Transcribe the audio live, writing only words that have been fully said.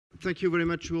Thank you very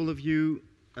much to all of you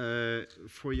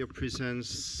for your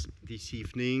presence this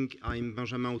evening. I'm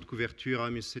Benjamin Haute-Couverture.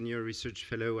 I'm a senior research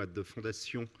fellow at the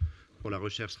Fondation pour la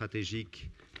Recherche Stratégique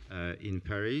in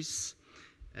Paris.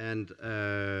 And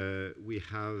we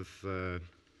have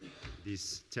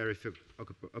this terrific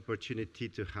opportunity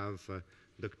to have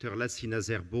Dr. Lassina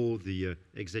Zerbo, the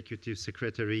executive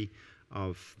secretary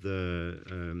of the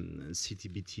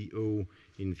CTBTO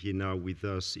in Vienna, with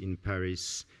us in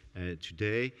Paris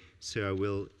today. So I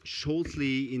will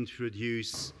shortly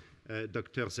introduce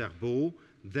Dr. Zerbo.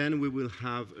 Then we will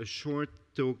have a short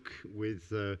talk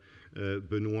with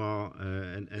Benoit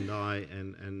and I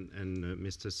and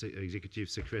Mr. Executive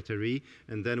Secretary,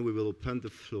 and then we will open the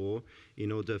floor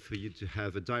in order for you to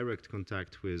have a direct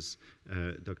contact with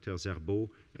Dr. Zerbo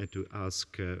and to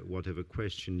ask whatever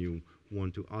question you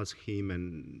want to ask him,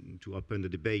 and to open the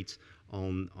debate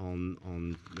on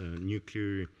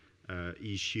nuclear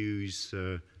issues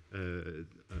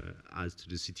as to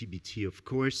the CTBT, of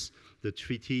course, the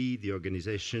treaty, the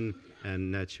organization,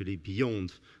 and naturally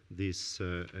beyond this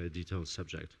detailed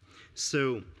subject.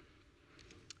 So,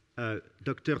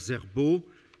 Dr. Zerbo,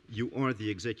 you are the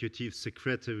executive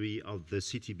secretary of the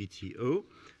CTBTO,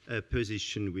 a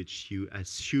position which you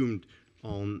assumed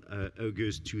on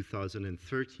August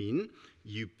 2013.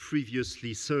 You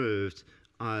previously served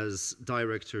as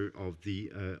director of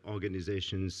the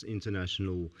organization's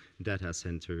International Data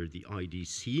Center, the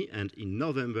IDC, and in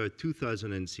November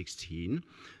 2016,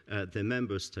 the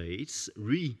member states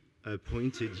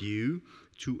reappointed you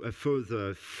to a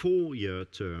further 4-year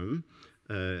term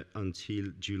until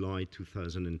July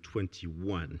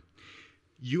 2021.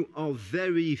 You are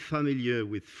very familiar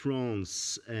with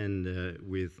France and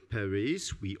with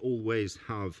Paris. We always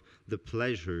have the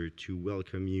pleasure to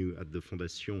welcome you at the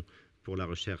Fondation pour la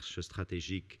Recherche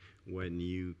Stratégique when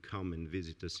you come and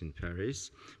visit us in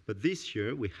Paris. But this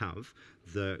year we have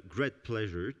the great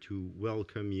pleasure to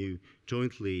welcome you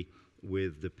jointly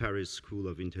with the Paris School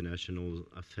of International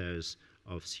Affairs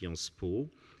of Sciences Po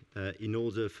in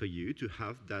order for you to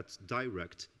have that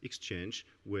direct exchange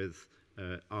with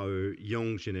our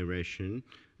young generation,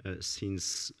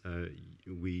 since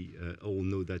we all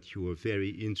know that you are very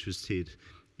interested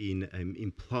in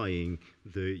implying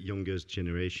the youngest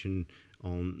generation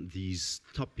on these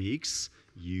topics.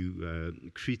 You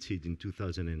created in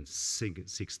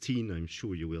 2016, I'm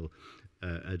sure you will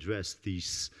address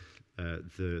this,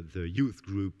 the youth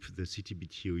group, the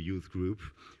CTBTO youth group,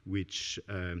 which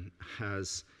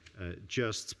has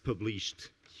just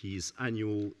published his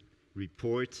annual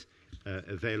report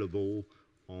available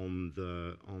on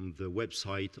the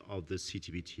website of the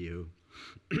CTBTO.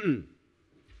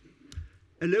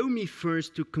 Allow me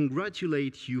first to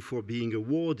congratulate you for being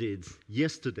awarded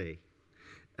yesterday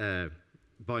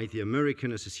by the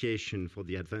American Association for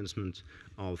the Advancement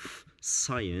of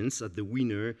Science as the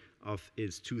winner of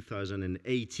its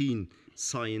 2018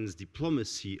 Science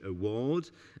Diplomacy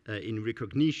Award in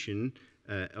recognition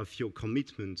of your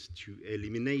commitment to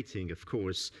eliminating, of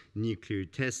course, nuclear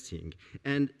testing.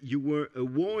 And you were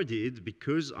awarded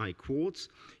because, I quote,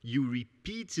 "You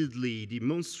repeatedly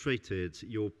demonstrated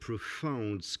your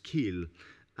profound skill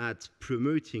at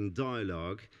promoting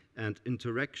dialogue and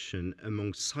interaction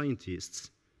among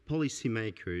scientists,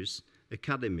 policymakers,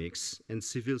 academics, and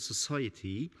civil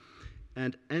society,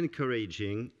 and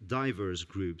encouraging diverse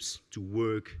groups to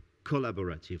work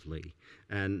collaboratively."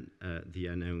 And the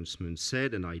announcement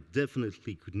said, and I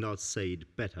definitely could not say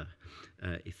it better,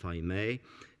 if I may.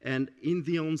 And in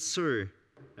the answer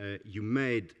you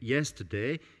made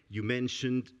yesterday, you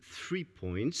mentioned 3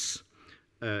 points.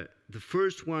 The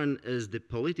first one is the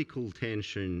political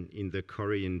tension in the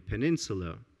Korean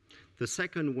Peninsula. The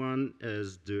second one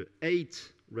is the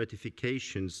 8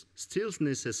 ratifications still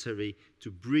necessary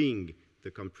to bring the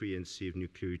Comprehensive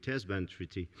Nuclear Test Ban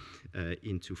Treaty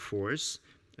into force,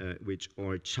 which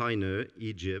are China,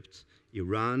 Egypt,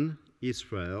 Iran,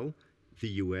 Israel, the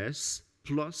US,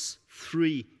 plus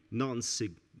 3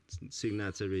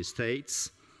 non-signatory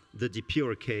states, the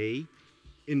DPRK,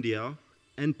 India,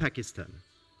 and Pakistan.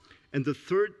 And the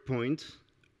third point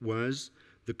was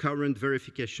the current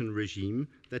verification regime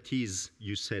that is,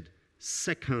 you said,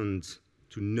 second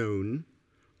to none,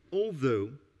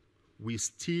 although we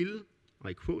still,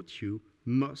 I quote you,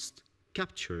 must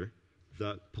capture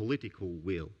the political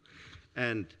will.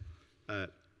 And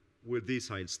with this,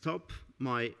 I'll stop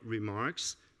my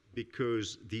remarks,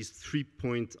 because these 3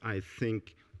 points, I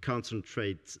think,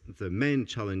 concentrate the main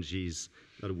challenges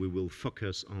that we will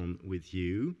focus on with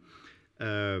you.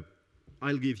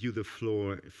 I'll give you the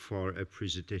floor for a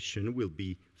presentation. Will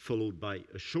be followed by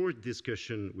a short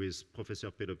discussion with Professor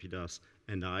Pedopidas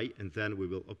and I, and then we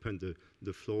will open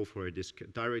the floor for a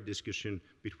direct discussion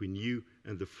between you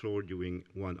and the floor during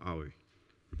 1 hour.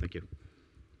 Thank you.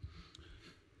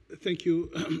 Thank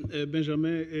you,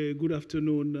 Benjamin. Good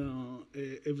afternoon,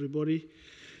 everybody.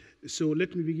 So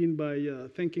let me begin by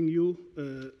thanking you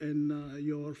and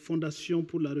your Fondation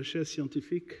pour la Recherche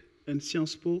Scientifique and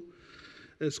Sciences Po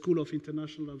School of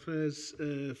International Affairs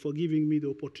for giving me the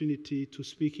opportunity to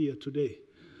speak here today.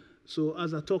 So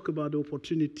as I talk about the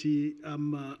opportunity,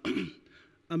 I'm a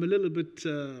little bit,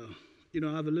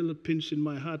 I have a little pinch in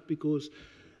my heart because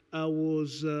I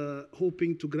was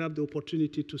hoping to grab the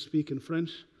opportunity to speak in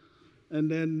French. And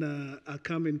then I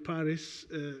come in Paris,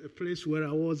 a place where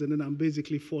I was, and then I'm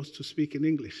basically forced to speak in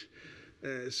English.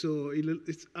 So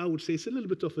I would say it's a little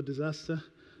bit of a disaster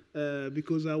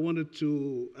because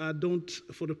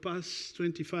for the past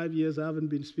 25 years, I haven't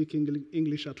been speaking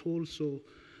English at all. So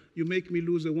you make me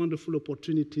lose a wonderful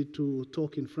opportunity to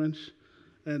talk in French.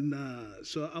 And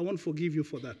so I won't forgive you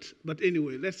for that. But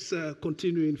anyway, let's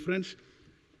continue in French,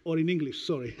 or in English,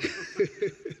 sorry.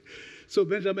 So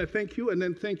Benjamin, thank you, and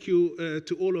then thank you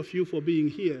to all of you for being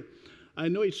here. I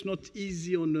know it's not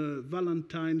easy on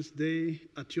Valentine's Day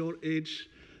at your age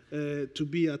to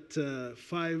be at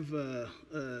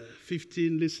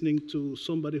 5:15 listening to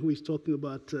somebody who is talking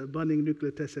about banning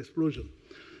nuclear test explosion.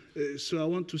 So I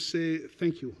want to say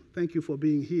thank you. Thank you for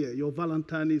being here. Your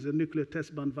Valentine is a nuclear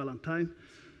test ban Valentine.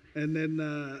 And then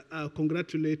I'll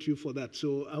congratulate you for that.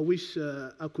 So I wish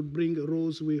I could bring a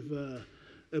rose with a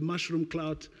mushroom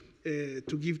cloud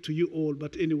to give to you all,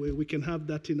 but anyway, we can have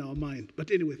that in our mind.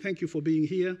 But anyway, thank you for being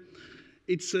here.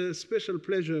 It's a special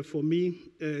pleasure for me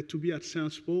to be at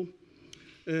Sciences Po.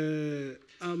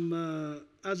 I'm,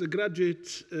 as a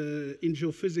graduate in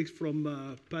geophysics from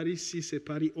Paris 6 et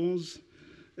Paris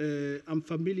 11, I'm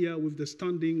familiar with the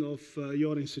standing of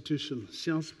your institution.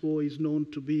 Sciences Po is known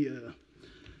to be,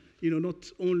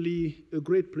 not only a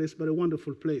great place, but a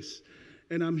wonderful place.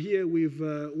 And I'm here with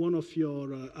one of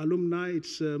your alumni.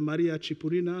 It's Maria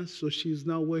Cipurina. So she's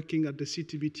now working at the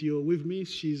CTBTO with me.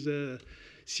 She's a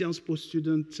Sciences Po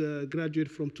student,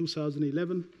 graduate from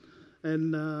 2011.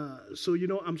 And so,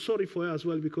 I'm sorry for her as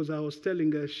well because I was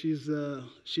telling her she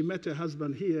met her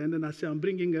husband here. And then I said, I'm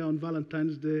bringing her on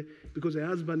Valentine's Day because her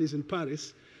husband is in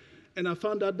Paris. And I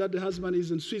found out that the husband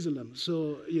is in Switzerland.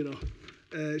 So,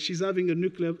 she's having a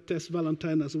nuclear test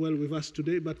Valentine as well with us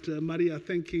today. But Maria,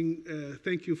 thank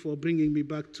you for bringing me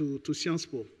back to Sciences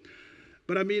Po.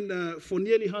 But I mean, for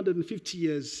nearly 150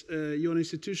 years, your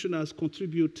institution has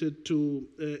contributed to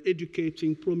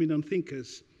educating prominent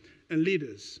thinkers and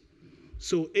leaders.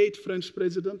 So 8 French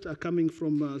presidents are coming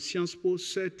from Sciences Po,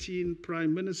 13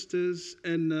 prime ministers,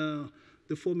 and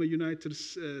the former United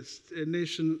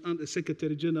Nations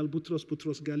Secretary General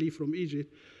Boutros Ghali from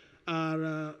Egypt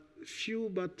are few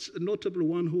but notable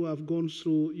ones who have gone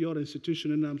through your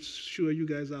institution, and I'm sure you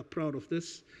guys are proud of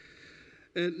this.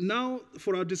 And now,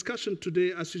 for our discussion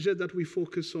today, I suggest that we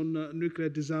focus on nuclear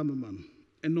disarmament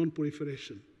and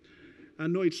non-proliferation. I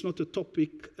know it's not a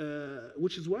topic,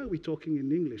 which is why we're talking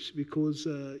in English, because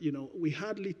we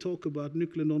hardly talk about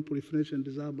nuclear non-proliferation and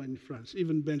disarmament in France.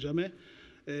 Even Benjamin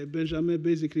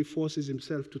basically forces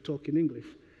himself to talk in English.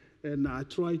 And I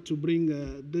try to bring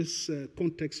this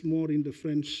context more in the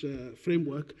French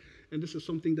framework. And this is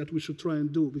something that we should try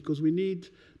and do because we need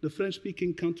the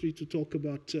French-speaking country to talk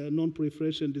about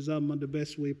non-proliferation and disarmament the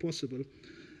best way possible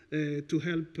to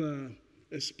help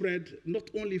spread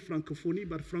not only Francophonie,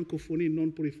 but Francophonie,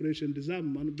 non-proliferation and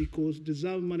disarmament, because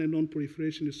disarmament and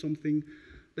non-proliferation is something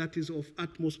that is of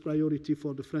utmost priority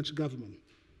for the French government.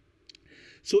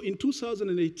 So in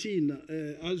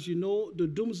 2018, as you know, the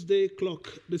doomsday clock,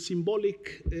 the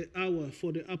symbolic hour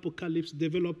for the apocalypse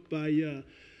developed by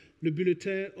the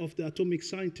Bulletin of the Atomic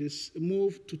Scientists,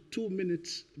 moved to 2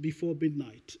 minutes before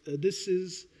midnight. This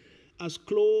is as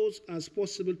close as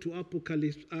possible to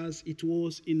apocalypse as it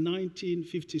was in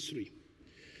 1953,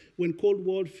 when Cold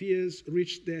War fears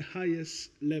reached their highest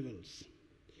levels.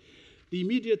 The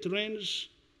Immediate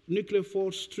Range Nuclear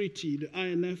Force Treaty, the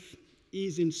INF,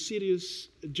 is in serious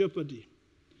jeopardy.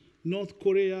 North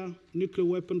Korea nuclear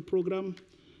weapon program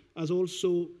has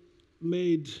also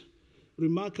made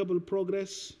remarkable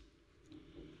progress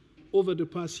over the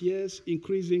past years,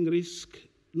 increasing risk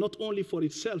not only for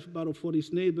itself, but for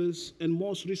its neighbors, and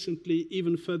most recently,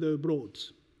 even further abroad.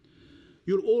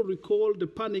 You'll all recall the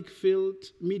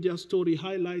panic-filled media story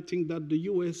highlighting that the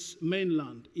US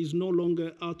mainland is no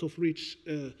longer out of reach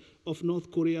of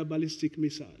North Korea ballistic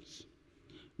missiles.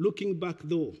 Looking back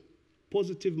though,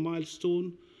 positive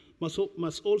milestone,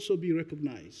 must also be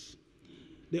recognized.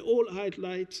 They all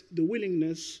highlight the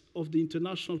willingness of the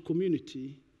international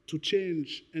community to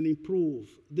change and improve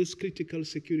this critical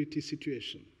security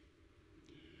situation.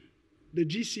 The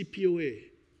JCPOA,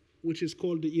 which is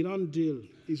called the Iran deal,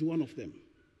 is one of them.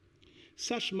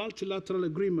 Such multilateral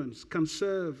agreements can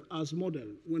serve as model.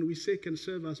 When we say can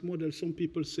serve as model, some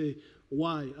people say,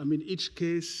 why? I mean, each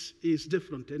case is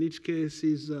different, and each case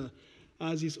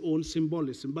has its own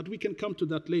symbolism, but we can come to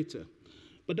that later.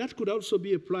 But that could also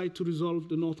be applied to resolve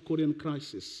the North Korean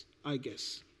crisis, I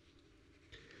guess.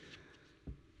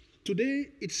 Today,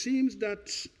 it seems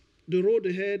that the road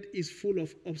ahead is full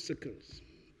of obstacles,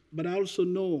 but I also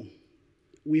know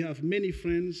we have many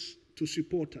friends to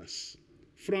support us.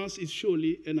 France is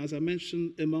surely, and as I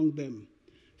mentioned, among them,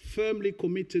 firmly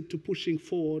committed to pushing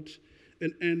forward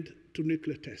an end to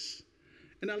nuclear tests.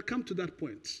 And I'll come to that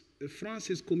point.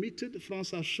 France is committed.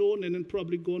 France has shown and then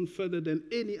probably gone further than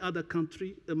any other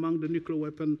country among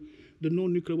the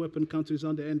non-nuclear weapon countries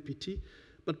under NPT.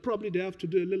 But probably they have to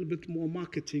do a little bit more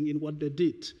marketing in what they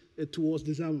did towards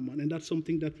disarmament, and that's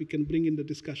something that we can bring in the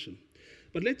discussion.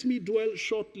 But let me dwell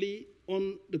shortly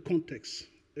on the context.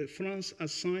 France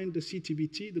has signed the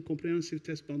CTBT, the Comprehensive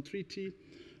Test Ban Treaty,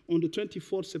 on the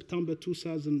 24th September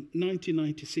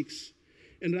 1996,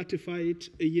 and ratified it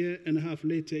a year and a half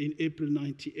later in April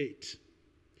 1998.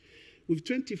 With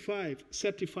 25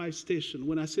 certified stations,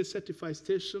 when I say certified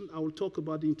station, I will talk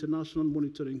about the international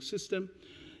monitoring system.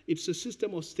 It's a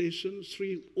system of stations,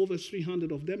 over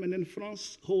 300 of them, and then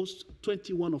France hosts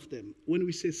 21 of them. When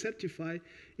we say certify,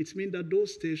 it means that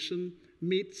those stations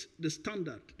meet the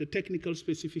standard, the technical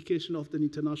specification of the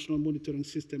International Monitoring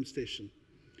System station.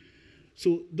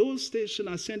 So those stations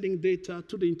are sending data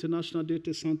to the International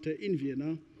Data Center in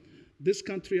Vienna. This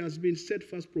country has been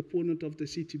steadfast proponent of the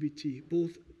CTBT,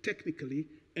 both technically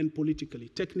and politically.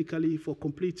 Technically for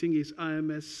completing its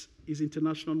IMS, its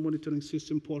International Monitoring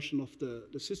System portion of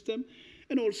the system,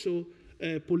 and also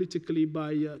politically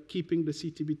by keeping the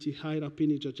CTBT higher up in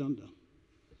its agenda.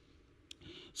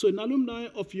 So an alumni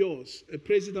of yours,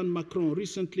 President Macron,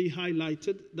 recently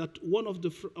highlighted that one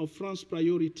of France's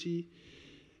priority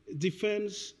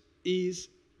defense is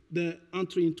the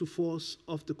entry into force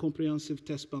of the Comprehensive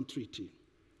Test Ban Treaty.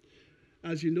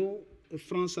 As you know,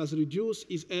 France has reduced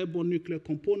its airborne nuclear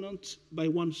component by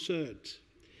 1/3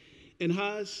 and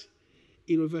has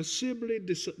irreversibly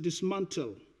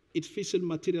dismantled its fissile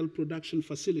material production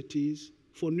facilities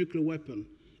for nuclear weapon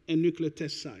and nuclear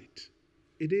test sites.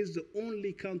 It is the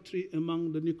only country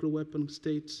among the nuclear weapon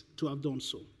states to have done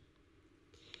so.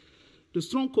 The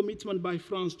strong commitment by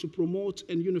France to promote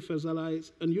and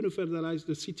universalize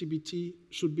the CTBT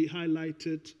should be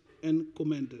highlighted and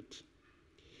commended.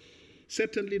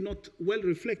 Certainly not well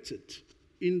reflected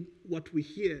in what we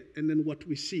hear and then what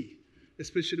we see,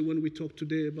 especially when we talk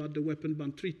today about the Weapon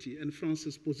Ban Treaty and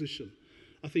France's position.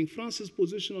 I think France's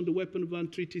position on the Weapon Ban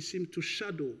Treaty seems to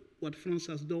shadow what France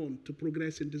has done to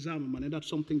progress in disarmament, and that's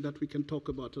something that we can talk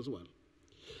about as well.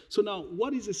 So now,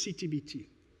 what is a CTBT?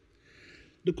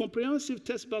 The Comprehensive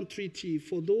Test Ban Treaty,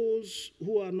 for those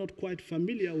who are not quite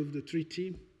familiar with the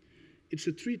treaty, it's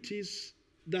a treaty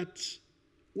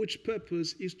which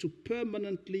purpose is to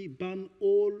permanently ban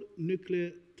all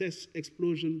nuclear test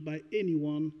explosion by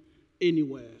anyone,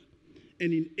 anywhere,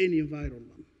 and in any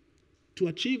environment. To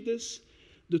achieve this,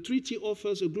 the treaty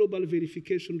offers a global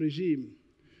verification regime,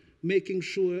 making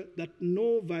sure that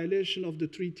no violation of the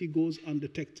treaty goes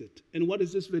undetected. And what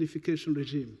is this verification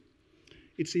regime?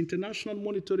 It's an international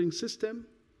monitoring system.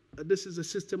 This is a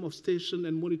system of station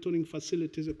and monitoring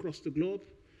facilities across the globe.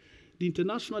 The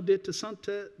International Data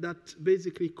Center that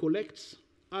basically collects,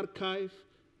 archive,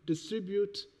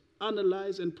 distribute,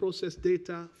 analyze, and process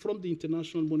data from the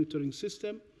international monitoring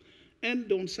system, and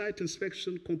the on-site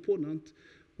inspection component,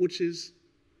 which is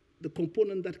the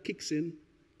component that kicks in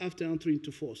after entry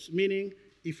into force. Meaning,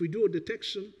 if we do a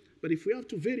detection, but if we have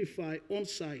to verify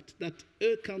on-site that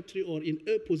a country or in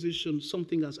a position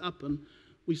something has happened,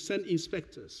 we send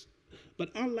inspectors.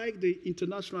 But unlike the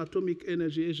International Atomic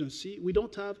Energy Agency, we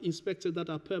don't have inspectors that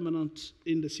are permanent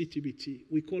in the CTBT.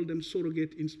 We call them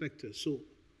surrogate inspectors. So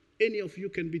any of you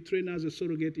can be trained as a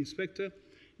surrogate inspector.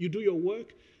 You do your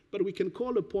work, but we can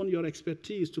call upon your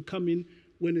expertise to come in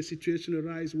when a situation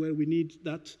arises where we need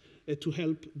that to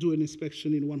help do an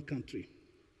inspection in one country.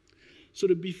 So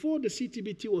before the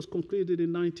CTBT was concluded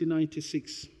in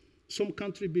 1996, some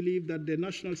countries believed that their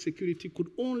national security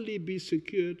could only be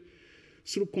secured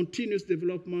through continuous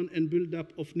development and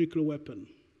build-up of nuclear weapons.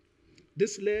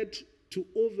 This led to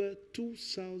over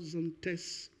 2,000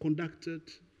 tests conducted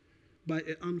by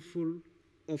a handful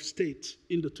of states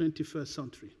in the 21st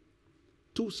century.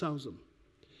 2,000.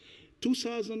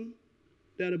 2000,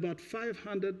 there are about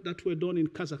 500 that were done in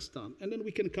Kazakhstan, and then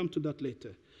we can come to that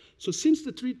later. So since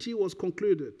the treaty was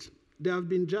concluded, there have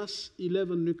been just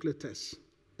 11 nuclear tests,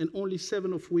 and only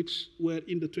 7 of which were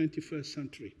in the 21st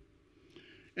century.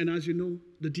 And as you know,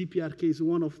 the DPRK is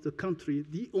one of the countries,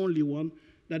 the only one,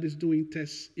 that is doing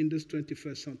tests in this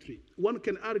 21st century. One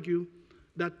can argue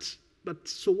that, but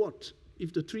so what?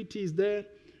 If the treaty is there,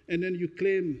 and then you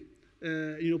claim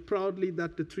proudly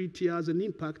that the treaty has an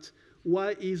impact,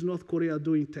 why is North Korea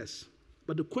doing tests?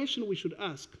 But the question we should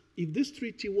ask, if this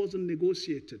treaty wasn't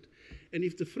negotiated, and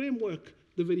if the framework,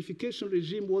 the verification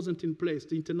regime wasn't in place,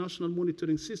 the international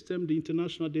monitoring system, the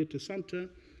international data center,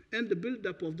 and the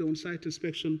buildup of the on-site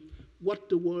inspection, what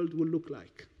the world will look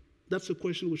like? That's a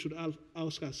question we should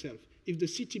ask ourselves. If the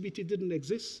CTBT didn't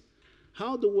exist,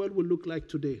 how the world will look like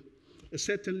today?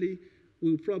 Certainly,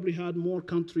 we probably had more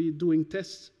countries doing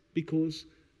tests because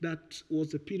that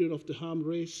was the period of the arms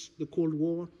race, the Cold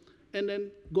War, and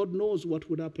then God knows what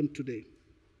would happen today.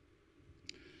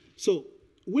 So,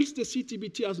 whilst the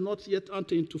CTBT has not yet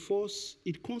entered into force,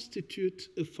 it constitutes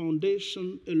a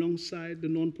foundation alongside the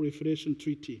Non-Proliferation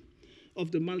Treaty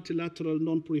of the multilateral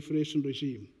non-proliferation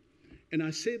regime. And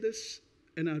I say this,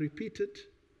 and I repeat it,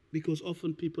 because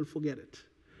often people forget it.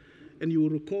 And you will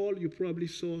recall, you probably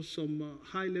saw some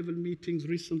high-level meetings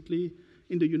recently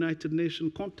in the United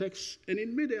Nations context, and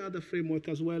in many other frameworks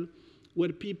as well, where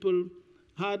people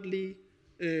hardly,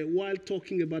 while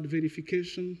talking about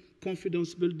verification,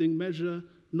 confidence-building measure,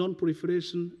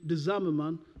 non-proliferation,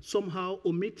 disarmament, somehow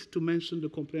omit to mention the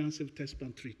Comprehensive Test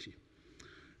Ban Treaty.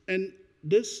 And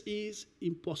this is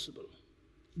impossible.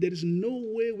 There is no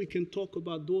way we can talk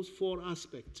about those 4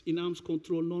 aspects in arms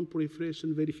control,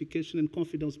 non-proliferation, verification, and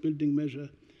confidence-building measure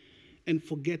and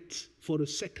forget for a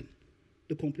second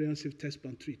the Comprehensive Test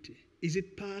Ban Treaty. Is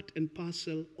it part and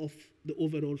parcel of the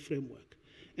overall framework?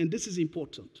 And this is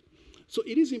important. So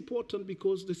it is important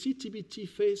because the CTBT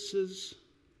faces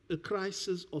a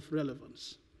crisis of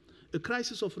relevance. A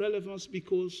crisis of relevance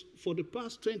because for the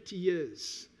past 20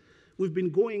 years, we've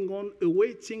been going on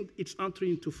awaiting its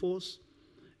entry into force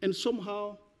and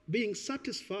somehow being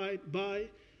satisfied by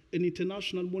an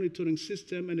international monitoring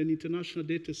system and an international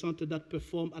data center that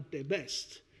perform at their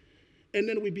best. And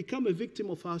then we become a victim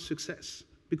of our success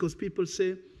because people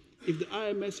say, if the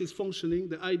IMS is functioning,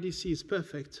 the IDC is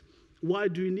perfect, why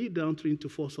do you need the entry into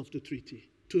force of the treaty?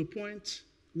 To a point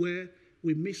where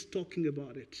we miss talking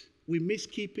about it. We miss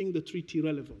keeping the treaty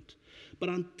relevant. But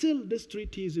until this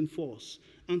treaty is in force,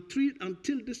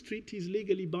 until this treaty is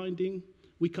legally binding,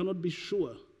 we cannot be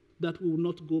sure that we will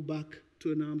not go back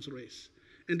to an arms race.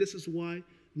 And this is why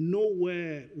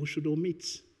nowhere we should omit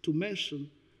to mention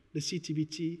the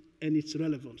CTBT and its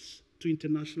relevance to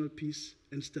international peace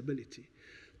and stability,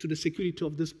 to the security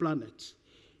of this planet,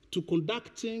 to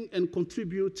conducting and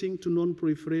contributing to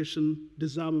non-proliferation,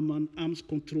 disarmament, arms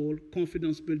control,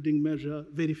 confidence-building measure,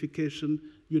 verification,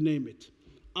 you name it.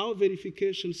 Our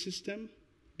verification system,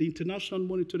 the international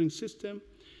monitoring system,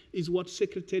 is what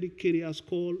Secretary Kerry has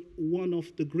called one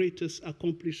of the greatest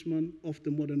accomplishments of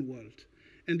the modern world.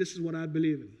 And this is what I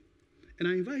believe in. And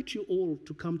I invite you all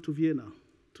to come to Vienna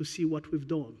to see what we've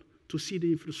done, to see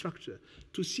the infrastructure,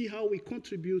 to see how we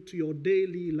contribute to your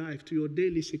daily life, to your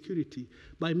daily security,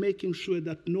 by making sure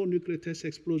that no nuclear test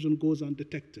explosion goes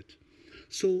undetected.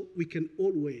 So we can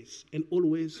always and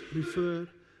always refer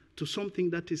to something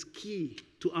that is key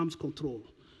to arms control.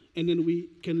 And then we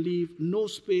can leave no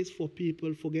space for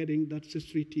people forgetting that this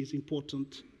treaty is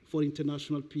important for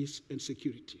international peace and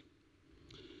security.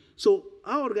 So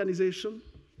our organization,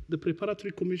 the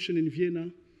Preparatory Commission in Vienna,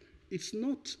 it's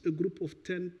not a group of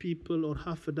 10 people or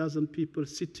half a dozen people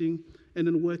sitting and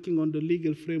then working on the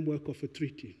legal framework of a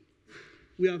treaty.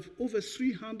 We have over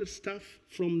 300 staff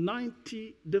from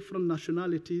 90 different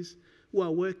nationalities who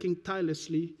are working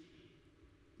tirelessly,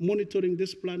 monitoring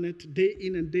this planet day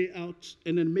in and day out,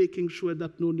 and then making sure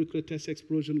that no nuclear test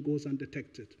explosion goes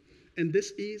undetected. And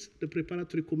this is the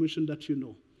Preparatory Commission that you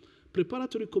know.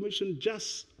 Preparatory Commission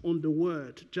just on the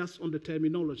word, just on the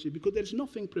terminology, because there's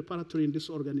nothing preparatory in this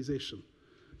organization,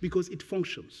 because it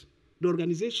functions. The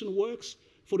organization works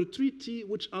for a treaty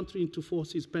which entry into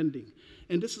force is pending.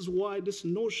 And this is why this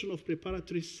notion of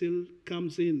preparatory still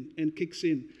comes in and kicks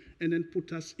in, and then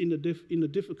put us in a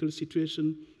difficult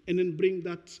situation, and then bring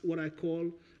that, what I call,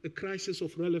 a crisis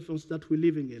of relevance that we're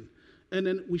living in. And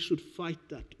then we should fight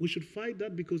that. We should fight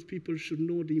that because people should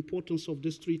know the importance of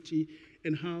this treaty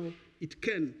and how it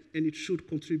can and it should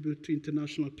contribute to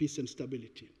international peace and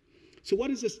stability. So what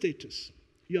is the status?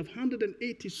 You have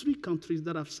 183 countries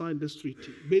that have signed this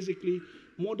treaty. Basically,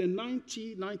 more than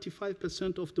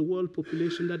 95% of the world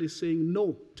population that is saying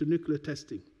no to nuclear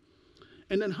testing.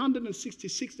 And then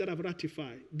 166 that have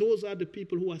ratified. Those are the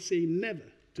people who are saying never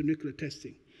to nuclear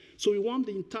testing. So we want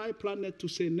the entire planet to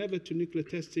say never to nuclear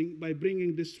testing by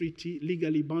bringing this treaty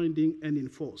legally binding and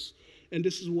enforced. And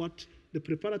this is what the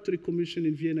Preparatory Commission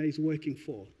in Vienna is working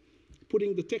for,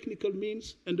 putting the technical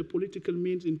means and the political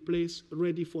means in place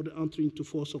ready for the entry into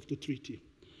force of the treaty.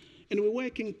 And we're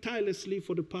working tirelessly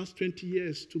for the past 20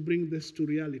 years to bring this to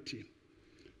reality.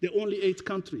 There are only 8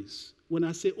 countries. When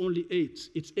I say only 8,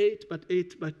 it's 8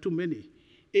 but too many.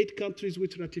 8 countries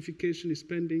which ratification is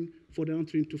pending for the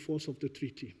entry into force of the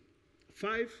treaty.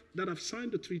 5 that have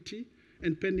signed the treaty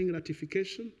and pending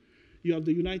ratification. You have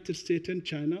the United States and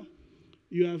China.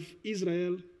 You have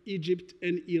Israel, Egypt,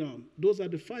 and Iran. Those are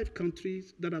the 5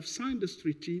 countries that have signed this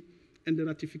treaty and the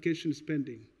ratification is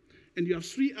pending. And you have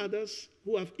 3 others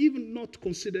who have even not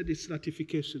considered its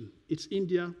ratification. It's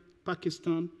India,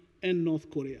 Pakistan, and North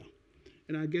Korea.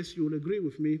 And I guess you will agree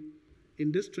with me,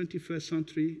 in this 21st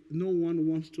century, no one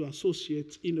wants to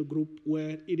associate in a group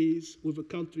where it is with a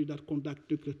country that conducts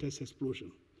nuclear test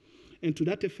explosion. And to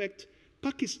that effect,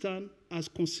 Pakistan has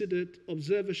considered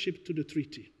observership to the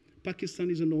treaty. Pakistan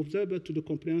is an observer to the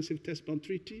Comprehensive Test Ban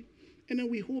Treaty, and then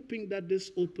we're hoping that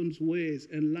this opens ways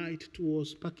and light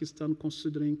towards Pakistan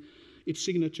considering its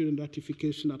signature and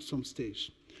ratification at some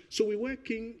stage. So we're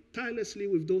working tirelessly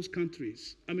with those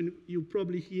countries. I mean, you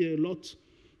probably hear a lot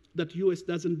that US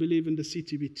doesn't believe in the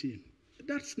CTBT.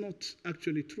 That's not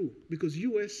actually true, because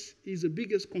US is the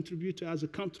biggest contributor as a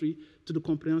country to the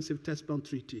Comprehensive Test Ban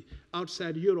Treaty.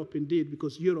 Outside Europe, indeed,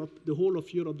 because Europe, the whole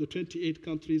of Europe, the 28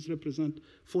 countries represent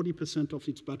 40% of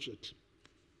its budget.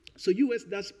 So US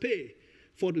does pay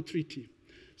for the treaty.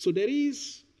 So there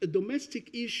is a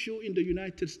domestic issue in the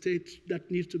United States that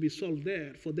needs to be solved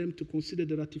there for them to consider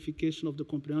the ratification of the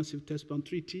Comprehensive Test Ban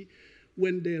Treaty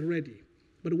when they're ready.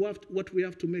 But what we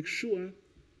have to make sure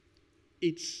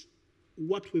it's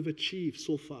what we've achieved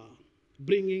so far,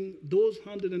 bringing those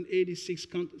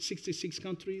 66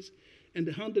 countries and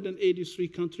the 183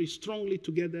 countries strongly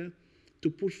together to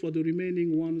push for the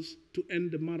remaining ones to end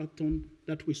the marathon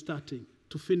that we're starting,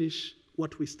 to finish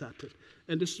what we started.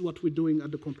 And this is what we're doing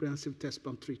at the Comprehensive Test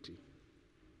Ban Treaty.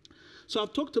 So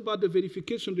I've talked about the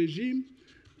verification regime,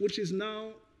 which is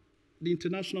now, the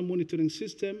international monitoring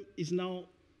system is now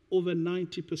over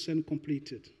 90%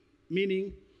 completed,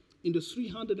 meaning in the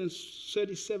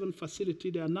 337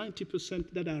 facilities, there are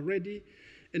 90% that are ready,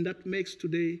 and that makes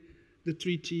today the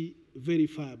treaty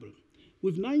verifiable.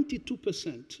 With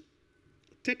 92%,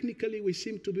 technically we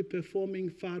seem to be performing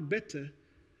far better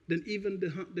than even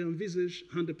the envisaged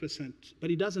 100%.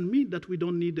 But it doesn't mean that we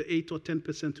don't need the 8 or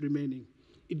 10% remaining.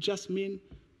 It just means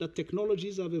that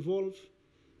technologies have evolved,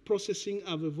 processing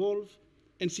have evolved,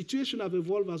 and situations have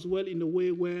evolved as well in a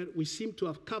way where we seem to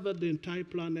have covered the entire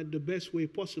planet the best way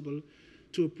possible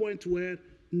to a point where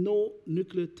no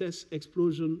nuclear test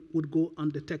explosion would go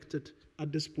undetected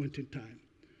at this point in time.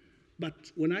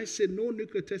 But when I say no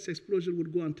nuclear test explosion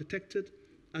would go undetected,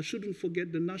 I shouldn't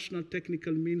forget the national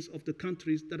technical means of the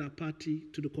countries that are party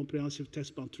to the Comprehensive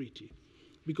Test Ban Treaty.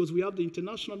 Because we have the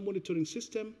international monitoring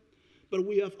system, but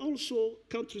we have also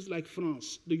countries like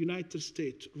France, the United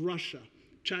States, Russia,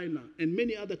 China, and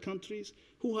many other countries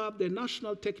who have their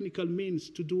national technical means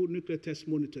to do nuclear test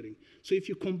monitoring. So if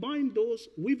you combine those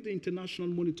with the international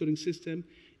monitoring system,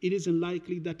 it is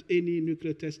unlikely that any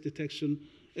nuclear test detection,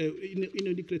 in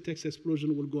a nuclear test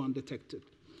explosion will go undetected.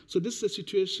 So this is the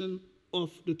situation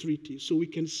of the treaty. So we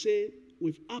can say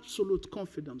with absolute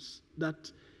confidence that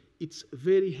it's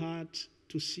very hard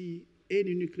to see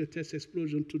any nuclear test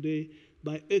explosion today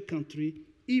by a country,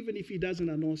 even if he doesn't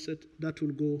announce it, that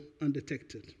will go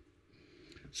undetected.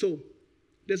 So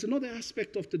there's another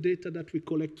aspect of the data that we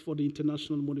collect for the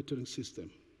international monitoring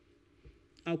system.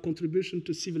 Our contribution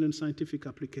to civil and scientific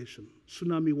application,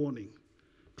 tsunami warning,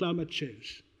 climate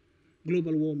change,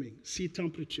 global warming, sea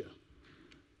temperature,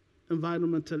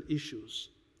 environmental issues.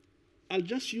 I'll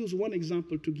just use one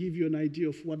example to give you an idea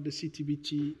of what the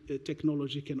CTBT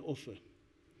technology can offer.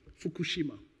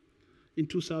 Fukushima in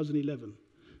 2011.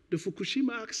 The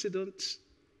Fukushima accident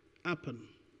happened.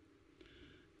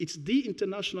 It's the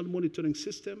international monitoring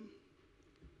system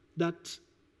that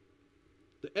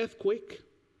the earthquake,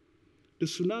 the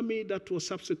tsunami that was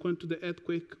subsequent to the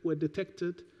earthquake were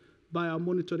detected by our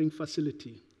monitoring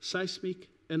facility, seismic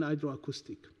and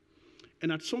hydroacoustic.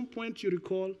 And at some point, you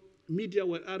recall, media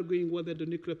were arguing whether the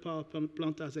nuclear power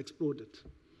plant has exploded.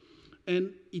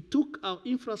 And it took our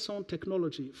infrasound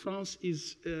technology, France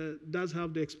does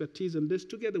have the expertise in this,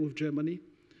 together with Germany,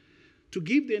 to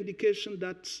give the indication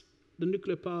that the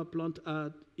nuclear power plant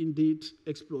had indeed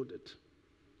exploded.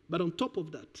 But on top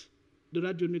of that, the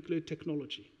radionuclear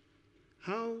technology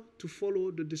how to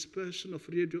follow the dispersion of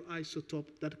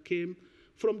radioisotope that came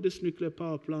from this nuclear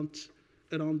power plant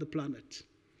around the planet.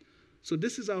 So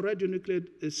this is our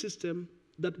radionuclide system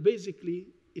that basically,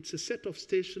 it's a set of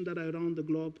stations that are around the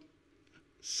globe,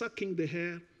 sucking the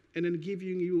air and then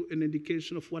giving you an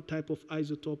indication of what type of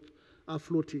isotope are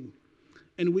floating.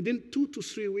 And within 2 to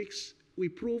 3 weeks, we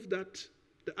proved that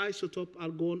the isotopes are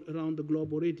gone around the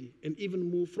globe already and even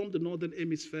moved from the northern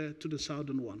hemisphere to the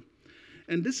southern one.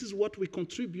 And this is what we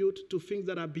contribute to things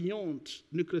that are beyond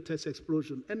nuclear test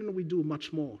explosion. And then we do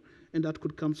much more. And that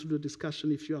could come through the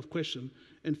discussion if you have questions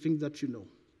and things that you know.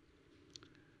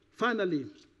 Finally,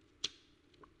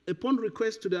 upon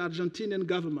request to the Argentinian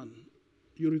government,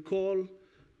 you recall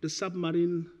the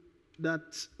submarine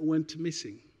that went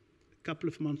missing a couple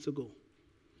of months ago.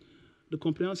 The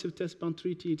Comprehensive Test Ban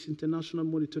Treaty, its international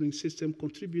monitoring system,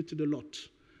 contributed a lot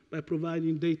by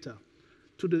providing data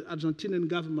to the Argentinian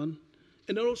government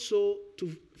and also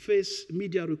to face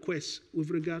media requests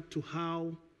with regard to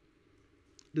how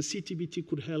the CTBT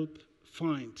could help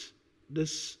find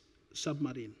this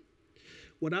submarine.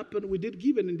 What happened, we did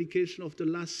give an indication of the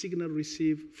last signal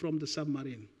received from the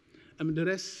submarine. I mean, the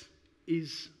rest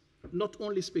is not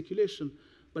only speculation,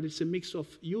 but it's a mix of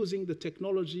using the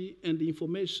technology and the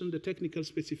information, the technical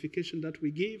specification that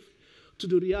we give to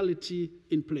the reality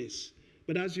in place.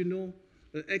 But as you know,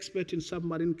 an expert in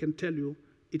submarine can tell you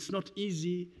it's not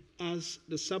easy as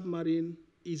the submarine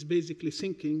is basically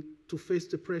sinking to face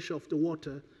the pressure of the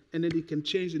water, and then it can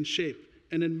change in shape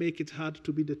and then make it hard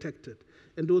to be detected.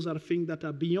 And those are things that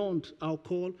are beyond our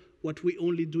call. What we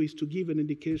only do is to give an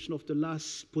indication of the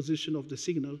last position of the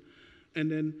signal,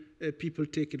 and then people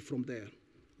take it from there.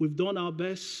 We've done our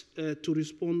best to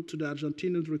respond to the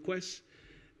Argentinian request,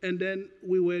 and then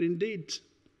we were indeed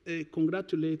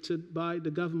congratulated by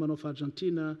the government of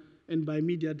Argentina and by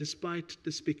media, despite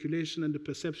the speculation and the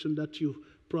perception that you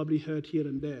probably heard here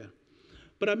and there.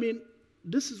 But I mean,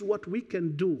 this is what we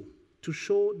can do to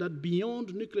show that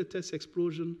beyond nuclear test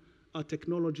explosion, our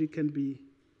technology can be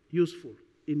useful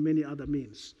in many other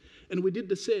means. And we did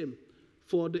the same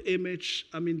for the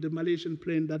the Malaysian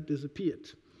plane that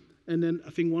disappeared. And then I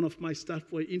think one of my staff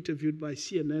were interviewed by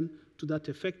CNN to that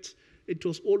effect. It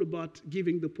was all about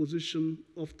giving the position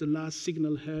of the last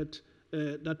signal heard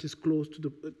that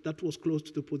was close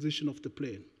to the position of the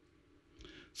plane.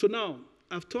 So now,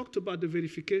 I've talked about the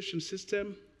verification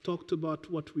system, talked about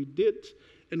what we did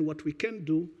and what we can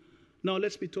do. Now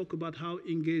let's talk about how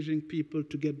engaging people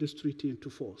to get this treaty into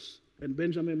force. And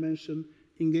Benjamin mentioned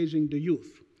engaging the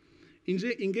youth.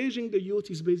 Engaging the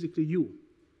youth is basically you,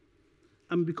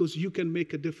 and because you can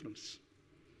make a difference.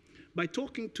 By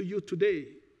talking to you today,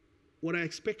 what I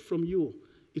expect from you,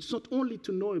 it's not only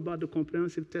to know about the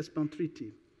Comprehensive Test Ban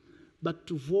Treaty, but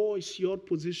to voice your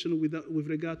position with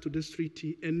regard to this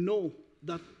treaty and know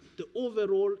that the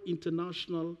overall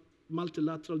international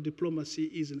multilateral diplomacy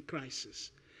is in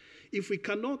crisis. If we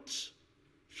cannot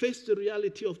face the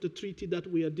reality of the treaty that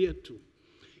we adhere to,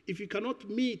 if we cannot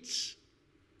meet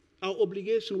our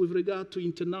obligation with regard to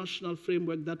international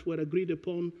framework that were agreed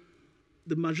upon,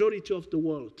 the majority of the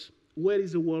world, where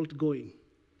is the world going?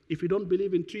 If we don't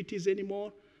believe in treaties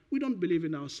anymore, we don't believe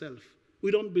in ourselves.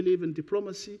 We don't believe in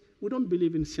diplomacy. We don't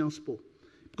believe in Sciences Po.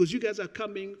 Because you guys are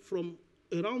coming from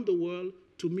around the world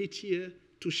to meet here,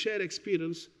 to share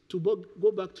experience, to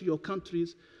go back to your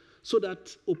countries, so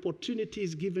that opportunity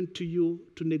is given to you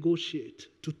to negotiate,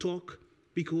 to talk,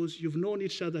 because you've known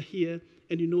each other here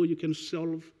and you know you can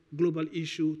solve global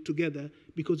issue together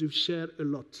because you've shared a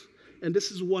lot. And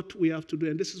this is what we have to do.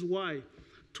 And this is why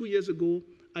 2 years ago,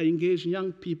 I engaged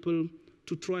young people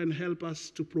to try and help us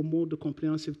to promote the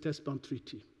Comprehensive Test Ban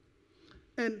Treaty.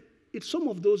 And it's some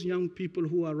of those young people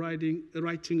who are writing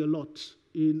a lot.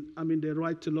 They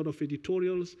write a lot of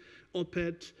editorials,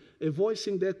 op-ed,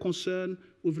 voicing their concern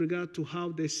with regard to how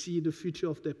they see the future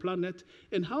of their planet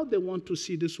and how they want to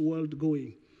see this world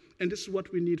going. And this is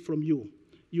what we need from you.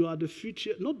 You are the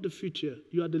future, not the future,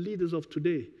 you are the leaders of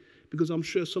today. Because I'm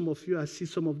sure some of you, I see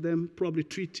some of them probably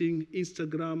tweeting,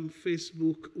 Instagram,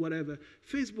 Facebook, whatever.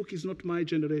 Facebook is not my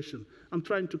generation. I'm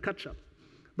trying to catch up.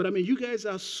 But you guys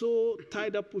are so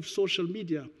tied up with social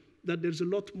media that there's a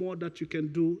lot more that you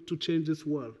can do to change this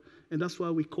world. And that's why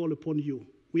we call upon you.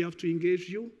 We have to engage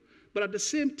you, but at the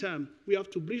same time, we have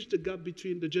to bridge the gap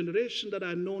between the generation that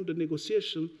are known the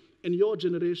negotiation and your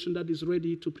generation that is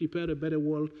ready to prepare a better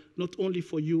world, not only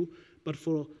for you, but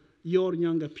for your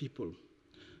younger people.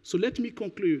 So let me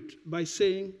conclude by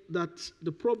saying that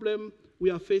the problem we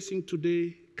are facing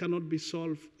today cannot be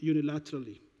solved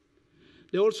unilaterally.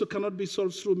 They also cannot be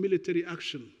solved through military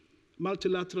action.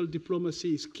 Multilateral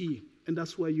diplomacy is key, and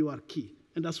that's why you are key,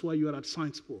 and that's why you are at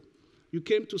Sciences Po. You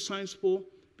came to Sciences Po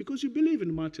because you believe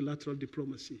in multilateral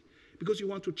diplomacy, because you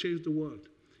want to change the world.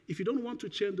 If you don't want to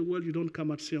change the world, you don't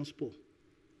come at Sciences Po.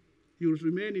 You will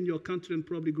remain in your country and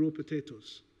probably grow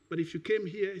potatoes. But if you came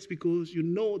here, it's because you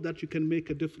know that you can make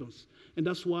a difference. And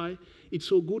that's why it's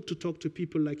so good to talk to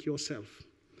people like yourself.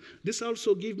 This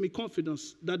also gives me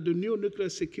confidence that the new nuclear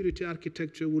security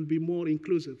architecture will be more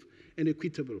inclusive and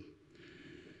equitable.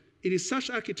 It is such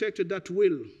architecture that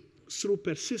will, through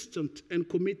persistent and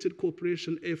committed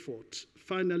cooperation efforts,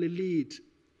 finally lead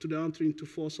to the entry into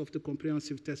force of the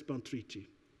Comprehensive Test Ban Treaty.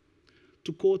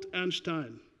 To quote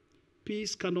Einstein,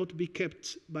 peace cannot be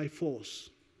kept by force.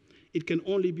 It can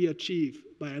only be achieved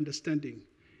by understanding.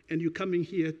 And you're coming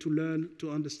here to learn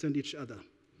to understand each other.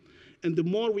 And the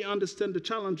more we understand the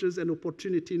challenges and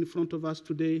opportunity in front of us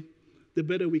today, the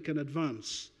better we can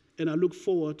advance. And I look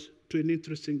forward to an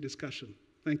interesting discussion.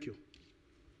 Thank you.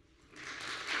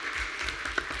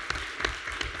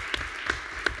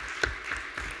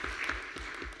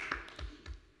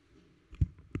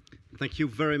 Thank you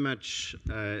very much,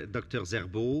 Dr.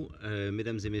 Zerbo.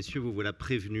 Mesdames et messieurs, vous voilà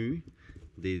prévenus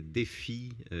des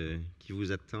défis qui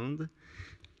vous attendent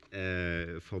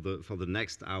for the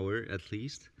next hour at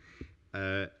least.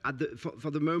 For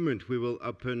the moment, we will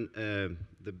open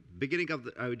the beginning of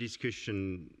our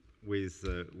discussion with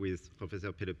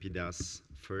Professor Pelopidas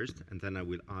first, and then I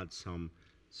will add some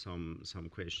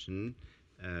question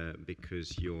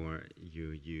because you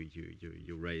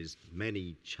raised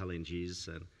many challenges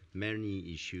and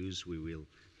many issues. We will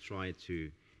try to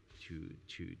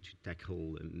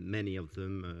tackle many of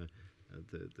them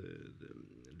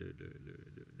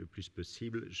le plus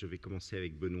possible. Je vais commencer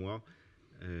avec Benoît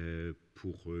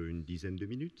pour une dizaine de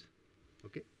minutes.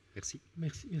 OK, merci.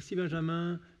 Merci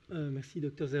Benjamin. Merci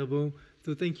Dr. Zerbo.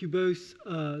 So thank you both.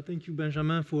 Thank you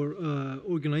Benjamin for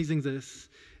organizing this.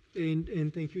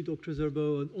 And thank you Dr.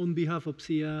 Zerbo. On behalf of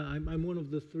PSIA, I'm one of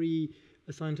the 3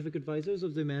 scientific advisors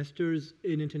of the Masters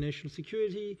in International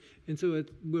Security. And so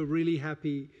we're really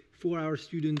happy for our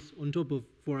students on top of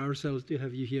for ourselves to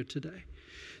have you here today.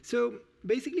 So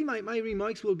basically my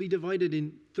remarks will be divided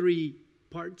in 3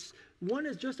 parts. One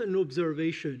is just an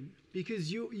observation,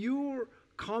 because your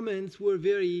comments were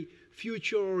very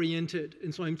future-oriented,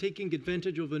 and so I'm taking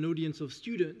advantage of an audience of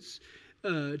students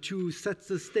to set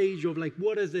the stage of like,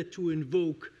 what is it to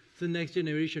invoke the next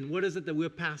generation? What is it that we're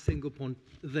passing upon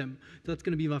them? That's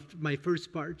going to be my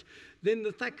first part. Then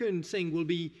the second thing will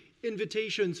be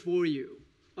invitations for you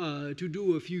to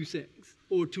do a few things,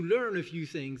 or to learn a few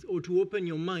things, or to open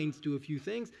your minds to a few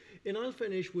things. And I'll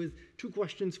finish with 2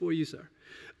 questions for you, sir.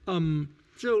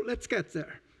 So let's get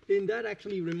there. And that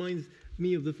actually reminds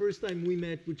me of the first time we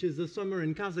met, which is the summer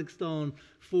in Kazakhstan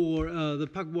for the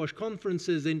Pugwash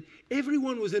conferences, and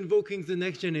everyone was invoking the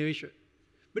next generation.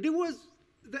 But it was,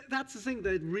 that's the thing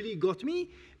that really got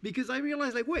me, because I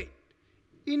realized, like, wait,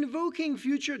 invoking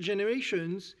future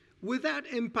generations without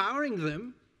empowering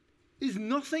them is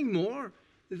nothing more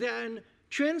than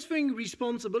transferring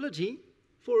responsibility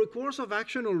for a course of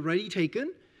action already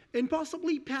taken and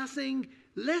possibly passing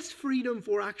less freedom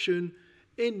for action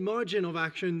and margin of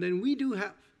action than we do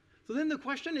have. So then the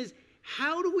question is,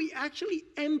 how do we actually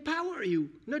empower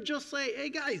you? Not just say, hey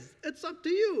guys, it's up to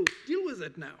you, deal with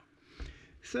it now.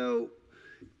 So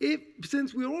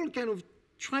since we're all kind of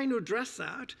trying to address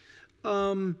that,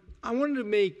 I wanted to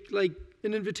make like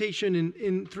an invitation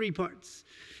in 3 parts.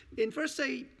 And first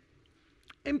say,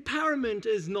 empowerment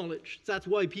is knowledge. That's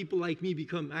why people like me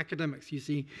become academics, you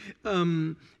see.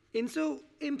 And so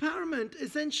empowerment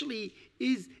essentially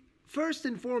is first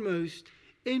and foremost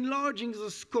enlarging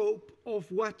the scope of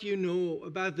what you know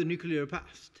about the nuclear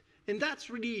past. And that's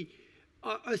really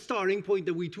a starting point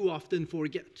that we too often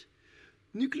forget.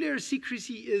 Nuclear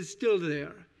secrecy is still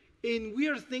there. And we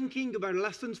are thinking about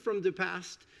lessons from the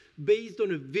past based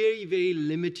on a very, very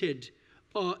limited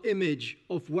image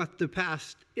of what the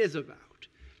past is about.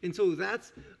 And so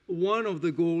that's one of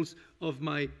the goals of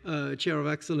my Chair of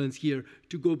Excellence here,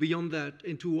 to go beyond that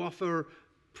and to offer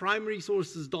primary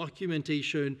sources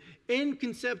documentation and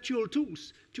conceptual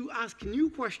tools to ask new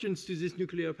questions to this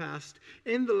nuclear past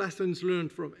and the lessons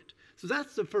learned from it. So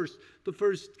that's the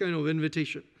first kind of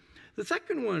invitation. The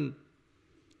second one,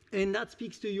 and that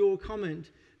speaks to your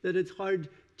comment that it's hard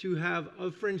to have a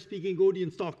French-speaking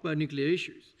audience talk about nuclear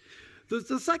issues.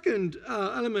 The second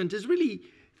element is really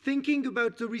thinking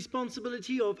about the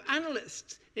responsibility of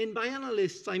analysts. And by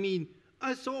analysts, I mean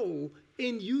us all,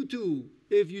 and you too,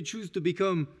 if you choose to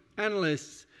become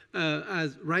analysts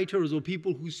as writers or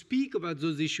people who speak about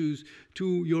those issues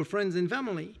to your friends and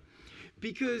family.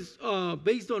 Because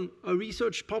based on a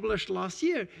research published last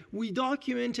year, we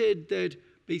documented that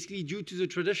basically due to the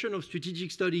tradition of strategic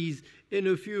studies and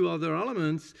a few other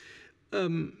elements,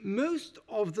 most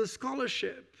of the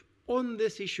scholarship on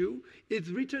this issue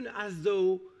is written as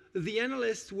though the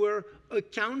analysts were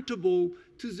accountable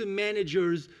to the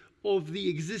managers of the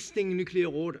existing nuclear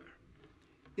order.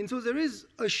 And so there is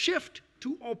a shift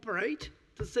to operate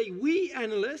to say we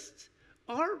analysts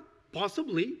are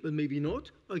possibly, but maybe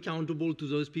not, accountable to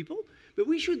those people, but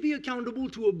we should be accountable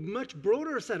to a much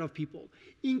broader set of people,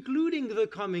 including the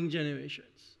coming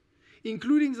generations,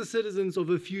 including the citizens of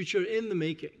a future in the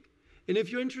making. And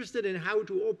if you're interested in how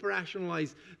to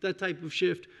operationalize that type of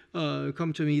shift,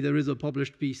 come to me. There is a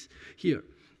published piece here.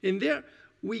 And there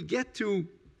we get to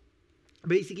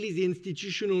basically the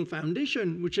institutional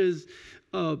foundation, which is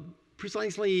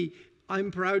precisely,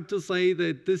 I'm proud to say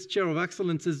that this Chair of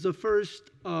Excellence is the first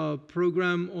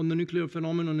program on the nuclear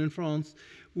phenomenon in France,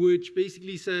 which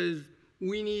basically says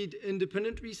we need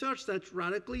independent research that's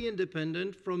radically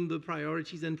independent from the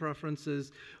priorities and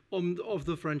preferences of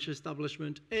the French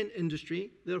establishment and industry.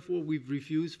 Therefore, we've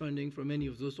refused funding from many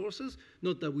of those sources.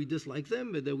 Not that we dislike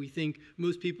them, but that we think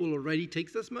most people already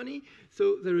take this money.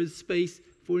 So there is space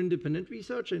for independent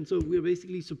research. And so we're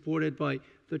basically supported by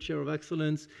the Chair of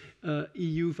Excellence,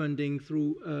 EU funding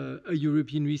through a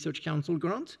European Research Council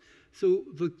grant. So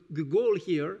the goal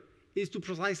here is to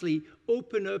precisely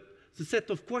open up the set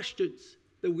of questions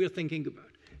that we're thinking about.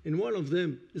 And one of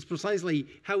them is precisely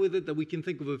how is it that we can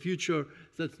think of a future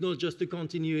that's not just a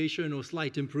continuation or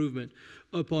slight improvement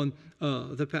upon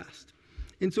the past.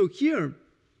 And so here,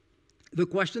 the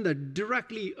question that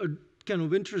directly kind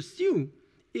of interests you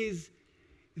is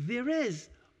there is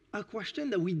a question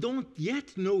that we don't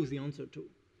yet know the answer to,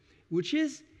 which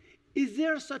is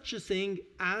there such a thing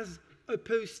as a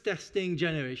post-testing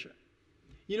generation?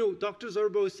 You know, Dr.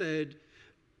 Zerbo said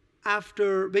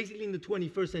after, basically in the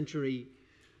 21st century,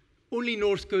 only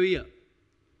North Korea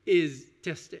is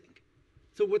testing.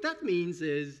 So what that means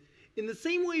is, in the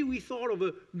same way we thought of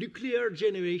a nuclear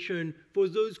generation for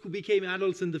those who became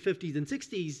adults in the 50s and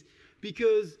 60s,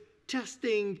 because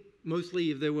testing,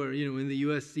 mostly if they were, you know, in the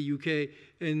US, the UK,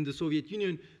 and the Soviet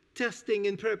Union, testing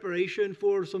in preparation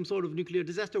for some sort of nuclear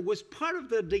disaster was part of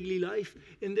their daily life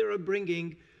and their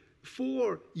upbringing.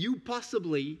 For you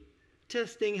possibly,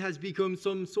 testing has become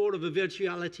some sort of a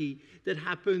virtuality that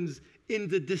happens in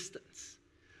the distance.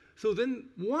 So then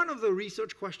one of the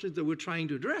research questions that we're trying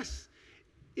to address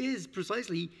is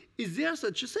precisely, is there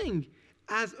such a thing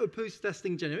as a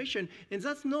post-testing generation? And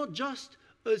that's not just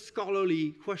a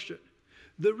scholarly question.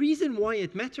 The reason why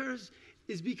it matters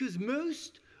is because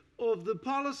most of the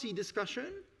policy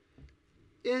discussion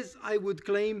is, I would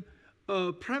claim,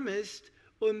 premised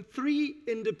on three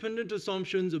independent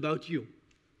assumptions about you.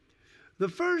 The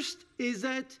first is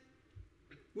that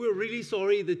we're really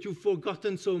sorry that you've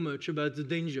forgotten so much about the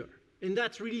danger. And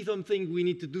that's really something we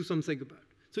need to do something about.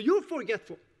 So you're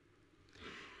forgetful.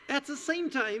 At the same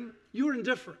time, you're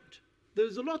indifferent.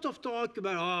 There's a lot of talk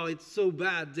about, oh, it's so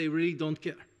bad, they really don't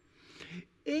care.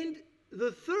 And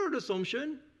the third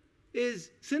assumption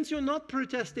is, since you're not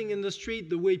protesting in the street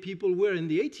the way people were in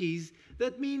the 80s,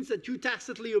 that means that you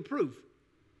tacitly approve.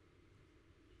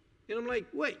 And I'm like,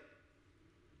 wait,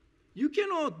 you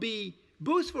cannot be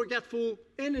both forgetful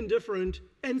and indifferent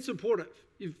and supportive.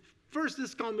 First,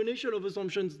 this combination of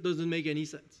assumptions doesn't make any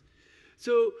sense.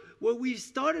 So what we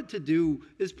started to do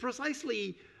is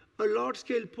precisely a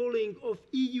large-scale polling of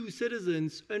EU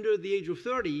citizens under the age of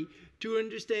 30 to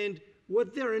understand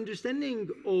what their understanding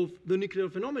of the nuclear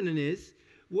phenomenon is,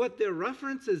 what their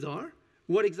references are,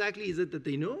 what exactly is it that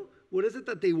they know, what is it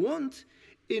that they want,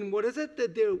 and what is it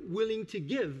that they're willing to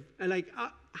give, and like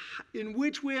in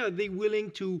which way are they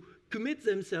willing to commit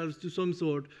themselves to some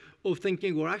sort of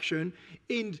thinking or action.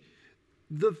 And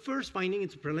the first finding,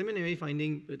 it's a preliminary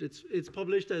finding, but it's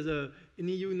published as an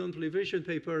EU non-proliferation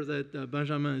paper that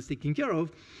Benjamin is taking care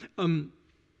of,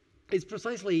 is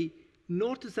precisely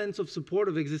not a sense of support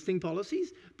of existing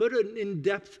policies, but an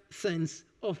in-depth sense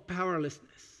of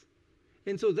powerlessness.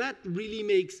 And so that really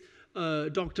makes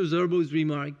Dr. Zerbo's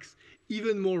remarks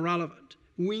even more relevant.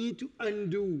 We need to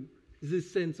undo this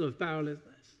sense of powerlessness.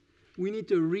 We need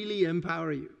to really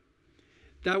empower you.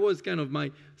 That was kind of my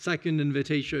second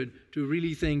invitation, to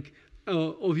really think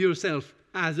of yourself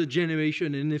as a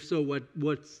generation, and if so, what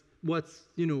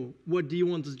do you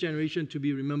want this generation to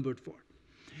be remembered for?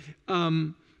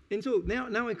 And so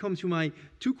now I come to my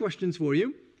two questions for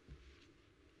you.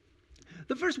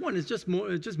 The first one is just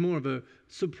more of a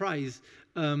surprise.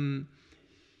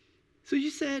 So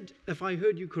you said, if I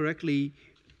heard you correctly,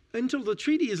 until the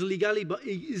treaty is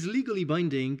legally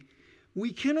binding,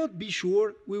 we cannot be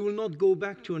sure we will not go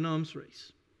back to an arms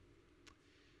race.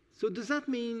 So does that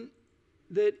mean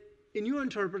that in your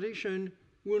interpretation,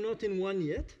 we're not in one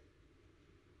yet.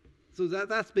 So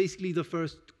that's basically the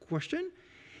first question.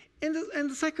 And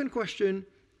the second question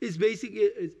is basically,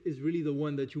 is really the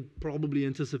one that you probably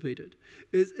anticipated,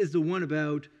 is the one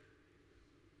about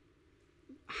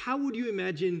how would you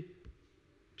imagine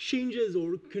changes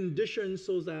or conditions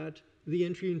so that the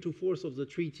entry into force of the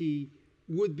treaty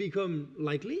would become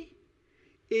likely?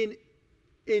 And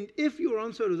if your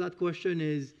answer to that question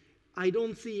is, I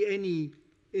don't see any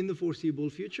in the foreseeable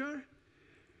future,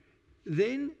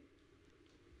 then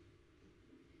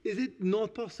is it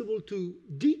not possible to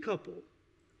decouple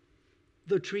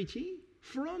the treaty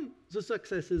from the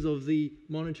successes of the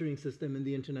monitoring system and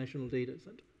the international data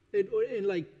center? And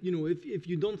like, you know, if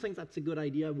you don't think that's a good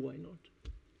idea, why not?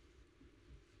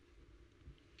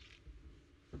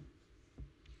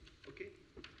 Okay.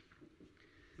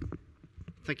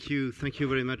 Thank you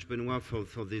very much, Benoit,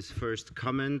 for these first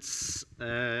comments.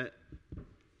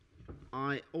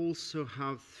 I also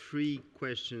have 3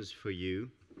 questions for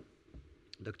you,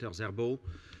 Dr. Zerbo.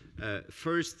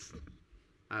 First,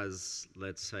 as,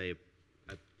 let's say,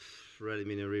 a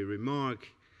preliminary remark,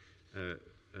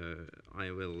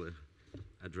 I will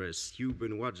address you,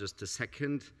 Benoit, just a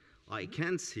second. I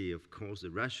can see, of course,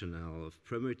 the rationale of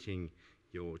promoting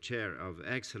your chair of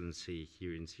excellency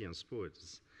here in Sciences Po.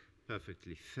 It's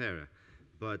perfectly fair.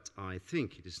 But I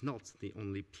think it is not the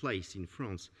only place in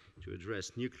France to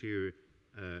address nuclear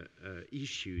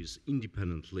issues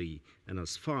independently. And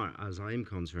as far as I am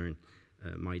concerned,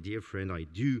 my dear friend, I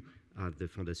do at the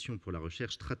Fondation pour la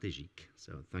Recherche Stratégique.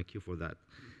 So thank you for that.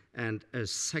 And a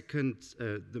second,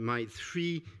 my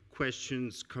 3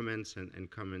 questions, comments, and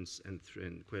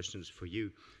questions for you,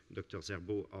 Dr.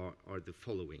 Zerbo, are the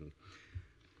following.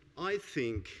 I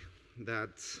think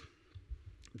that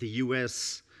the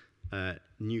US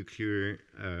nuclear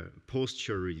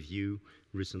posture review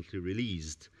recently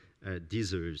released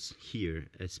deserves here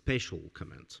a special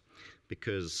comment,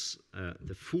 because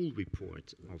the full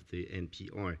report of the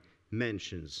NPR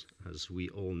mentions, as we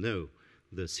all know,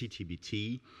 the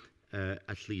CTBT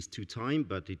at least 2 times,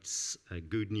 but it's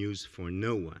good news for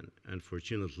no one,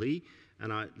 unfortunately.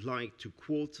 And I'd like to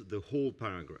quote the whole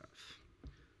paragraph,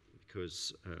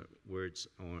 because words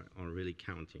are really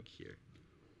counting here.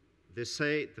 They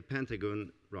say, the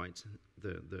Pentagon writes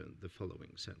the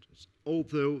following sentence.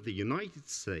 Although the United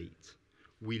States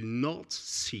will not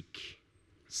seek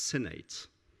Senate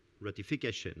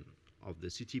ratification of the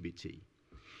CTBT,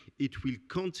 it will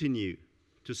continue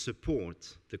to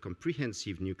support the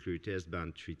Comprehensive Nuclear Test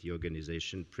Ban Treaty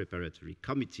Organization Preparatory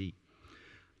Committee,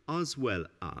 as well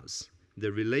as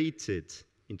the related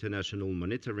international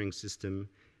monitoring system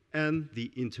and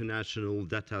the International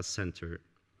Data Center,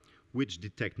 which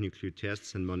detect nuclear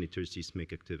tests and monitor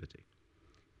seismic activity.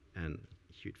 And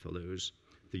here it follows,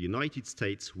 the United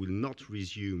States will not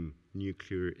resume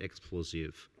nuclear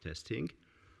explosive testing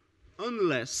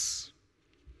unless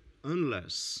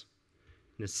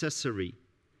necessary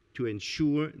to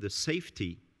ensure the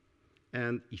safety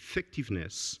and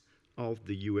effectiveness of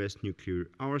the US nuclear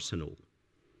arsenal,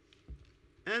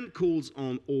 and calls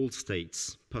on all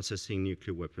states possessing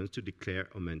nuclear weapons to declare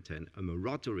or maintain a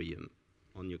moratorium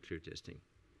on nuclear testing,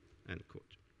 end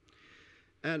quote.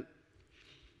 And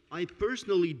I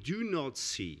personally do not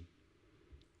see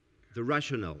the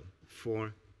rationale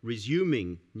for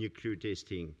resuming nuclear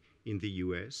testing in the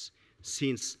US,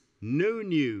 since no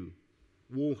new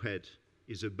warhead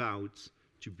is about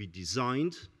to be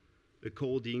designed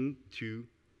according to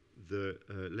the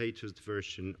latest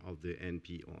version of the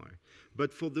NPR.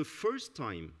 But for the first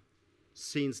time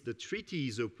since the treaty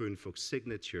is open for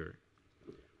signature,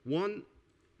 one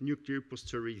nuclear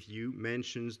posture review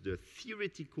mentions the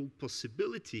theoretical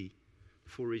possibility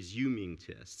for resuming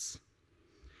tests.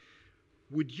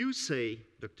 Would you say,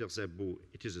 Dr. Zerbo,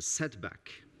 it is a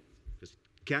setback, because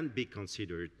it can be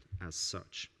considered as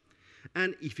such?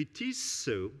 And if it is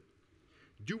so,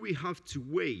 do we have to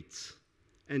wait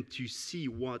and to see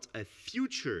what a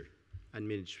future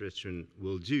administration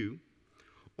will do,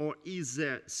 or is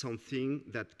there something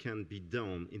that can be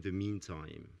done in the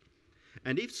meantime?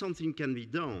 And if something can be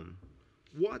done,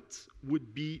 what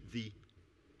would be the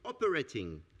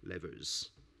operating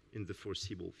levers in the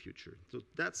foreseeable future? So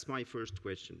that's my first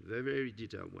question, very, very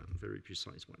detailed one, very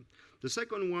precise one. The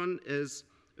second one is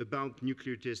about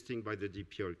nuclear testing by the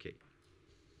DPRK.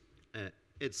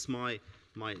 It's my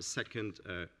second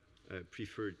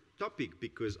preferred topic,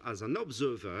 because as an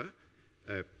observer,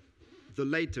 the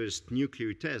latest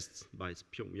nuclear tests by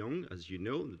Pyongyang, as you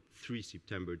know, 3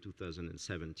 September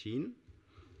 2017,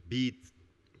 be it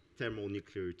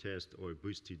thermonuclear test or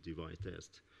boosted device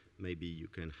test, maybe you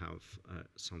can have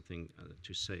something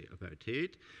to say about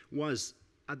it, was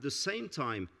at the same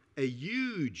time a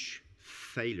huge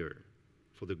failure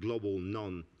for the global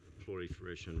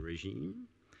non-proliferation regime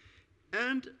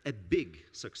and a big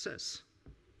success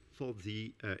for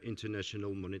the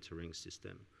international monitoring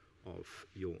system of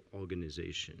your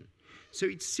organization. So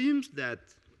it seems that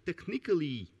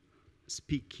technically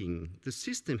speaking, the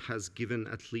system has given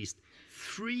at least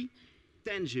 3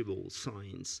 tangible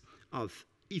signs of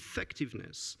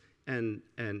effectiveness and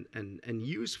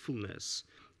usefulness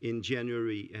in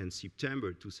January and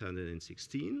September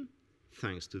 2016,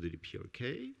 thanks to the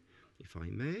DPRK, if I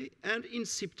may, and in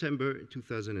September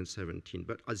 2017.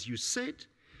 But as you said,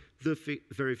 the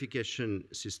verification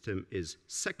system is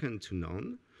second to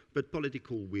none, but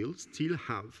political will still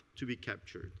have to be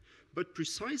captured. But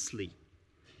precisely,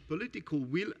 political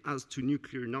will as to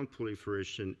nuclear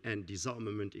non-proliferation and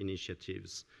disarmament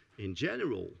initiatives in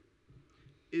general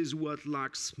is what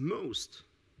lacks most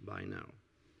by now.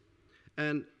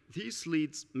 And this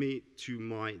leads me to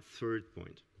my third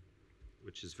point,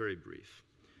 which is very brief.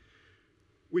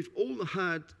 We've all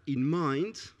had in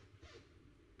mind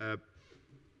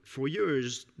for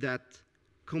years that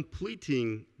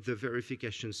completing the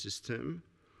verification system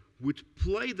would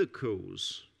play the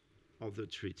cause of the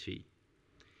treaty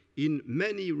in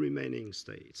many remaining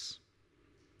states,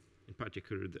 in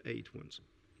particular the 8 ones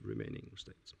remaining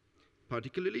states,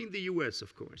 particularly in the US,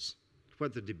 of course. It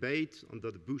was the debate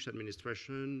under the Bush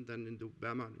administration, then in the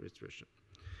Obama administration.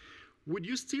 Would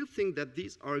you still think that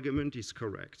this argument is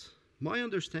correct? My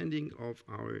understanding of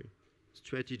our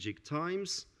strategic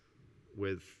times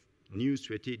with new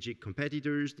strategic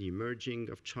competitors, the emerging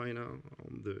of China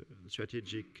on the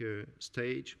strategic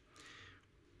stage,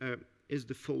 is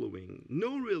the following.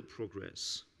 No real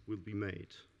progress will be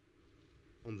made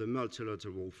on the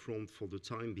multilateral front for the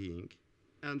time being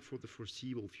and for the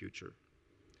foreseeable future.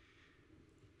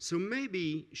 So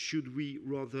maybe should we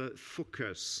rather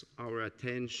focus our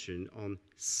attention on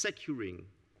securing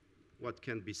what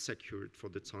can be secured for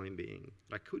the time being?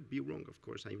 I could be wrong, of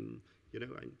course. I'm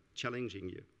challenging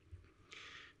you.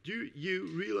 Do you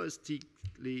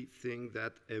realistically think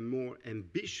that a more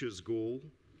ambitious goal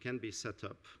can be set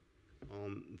up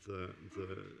on the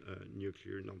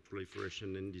nuclear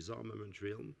non-proliferation and disarmament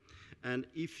realm? And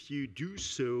if you do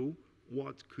so,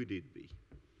 what could it be?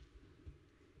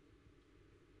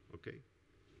 Okay.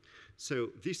 So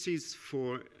this is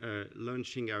for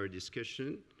launching our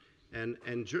discussion.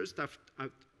 And just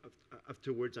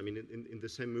afterwards, I mean, in the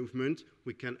same movement,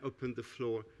 we can open the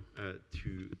floor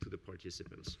to the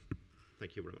participants.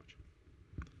 Thank you very much.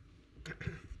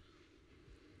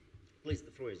 Please,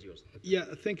 the floor is yours. Yeah,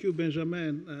 thank you,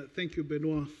 Benjamin. Thank you,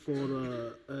 Benoit,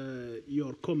 for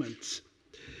your comments.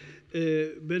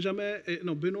 Benoit,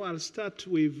 I'll start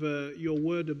with your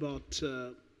word about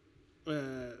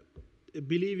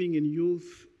believing in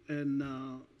youth and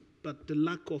but the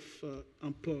lack of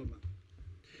empowerment.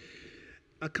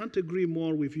 I can't agree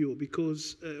more with you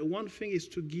because one thing is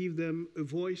to give them a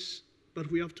voice, but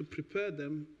we have to prepare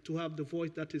them to have the voice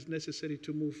that is necessary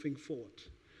to move things forward.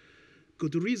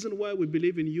 Because the reason why we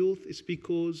believe in youth is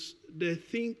because they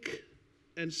think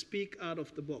and speak out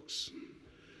of the box.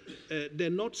 They're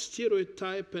not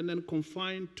stereotyped and then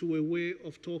confined to a way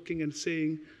of talking and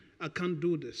saying, I can't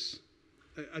do this.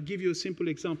 I'll give you a simple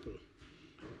example.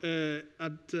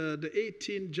 At the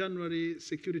 18th January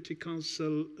Security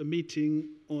Council meeting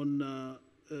on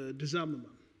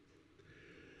disarmament,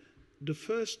 the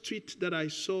first tweet that I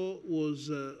saw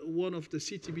was one of the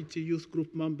CTBTO youth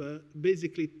group members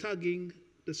basically tagging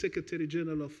the Secretary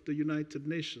General of the United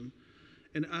Nations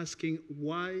and asking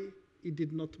why he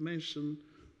did not mention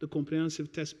the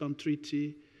Comprehensive Test Ban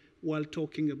Treaty while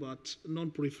talking about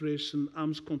non-proliferation,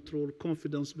 arms control,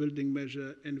 confidence building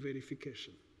measure, and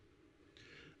verification.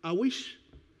 I wish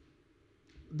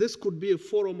this could be a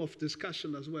forum of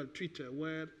discussion as well, Twitter,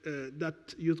 where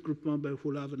that youth group member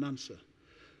will have an answer.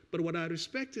 But what I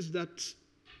respect is that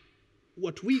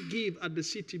what we give at the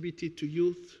CTBT to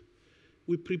youth,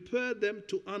 we prepare them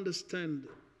to understand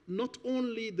not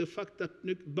only the fact that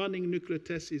banning nuclear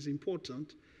tests is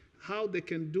important, how they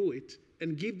can do it,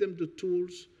 and give them the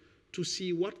tools to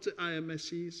see what the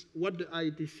IMS is, what the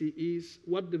IDC is,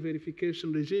 what the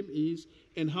verification regime is,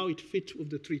 and how it fits with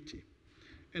the treaty.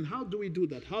 And how do we do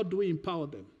that? How do we empower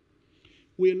them?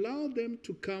 We allow them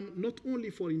to come not only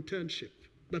for internship,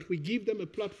 but we give them a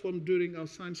platform during our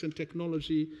science and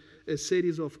technology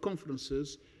series of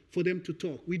conferences for them to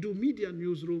talk. We do media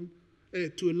newsroom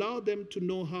to allow them to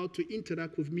know how to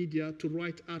interact with media, to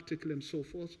write articles and so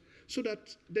forth, so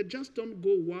that they just don't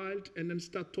go wild and then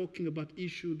start talking about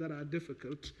issues that are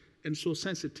difficult and so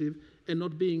sensitive, and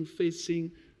not being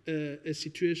facing a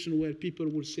situation where people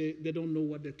will say they don't know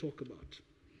what they talk about.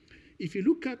 If you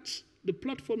look at the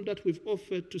platform that we've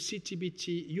offered to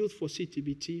CTBT, Youth for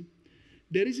CTBT,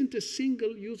 there isn't a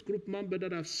single youth group member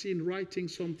that I've seen writing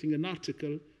something, an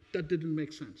article, that didn't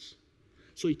make sense.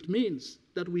 So it means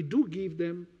that we do give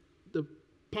them the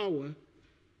power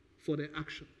for their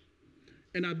action.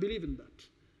 And I believe in that.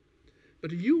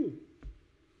 But you,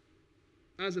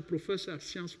 as a professor at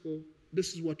Sciences Po,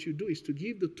 this is what you do, is to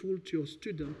give the tool to your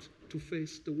student to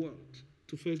face the world,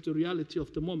 to face the reality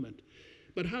of the moment.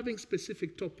 But having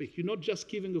specific topic, you're not just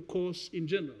giving a course in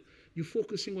general. You're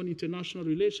focusing on international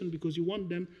relations because you want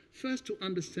them first to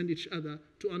understand each other,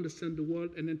 to understand the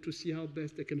world, and then to see how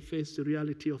best they can face the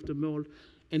reality of the world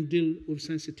and deal with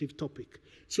sensitive topic.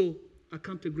 So I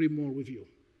can't agree more with you.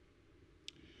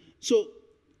 So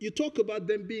you talk about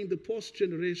them being the post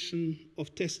generation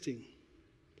of testing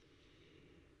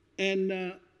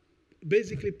and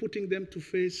basically putting them to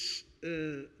face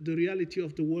the reality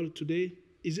of the world today.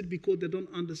 Is it because they don't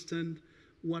understand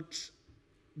what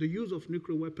the use of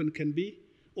nuclear weapon can be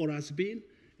or has been?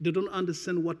 They don't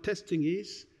understand what testing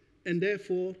is, and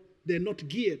therefore they're not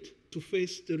geared to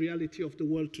face the reality of the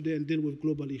world today and deal with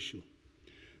global issues.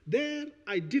 There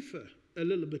I differ a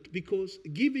little bit, because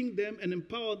giving them and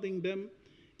empowering them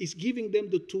is giving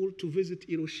them the tool to visit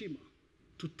Hiroshima,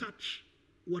 to touch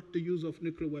what the use of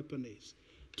nuclear weapon is,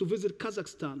 to visit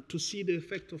Kazakhstan, to see the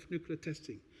effect of nuclear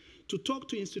testing, to talk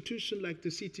to institutions like the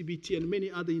CTBT and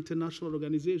many other international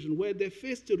organizations where they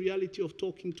face the reality of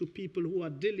talking to people who are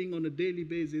dealing on a daily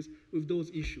basis with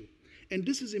those issues. And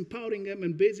this is empowering them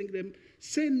and basing them,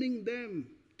 sending them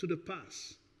to the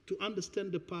past, to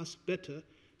understand the past better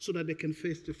so that they can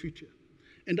face the future.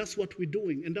 And that's what we're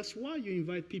doing. And that's why you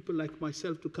invite people like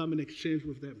myself to come and exchange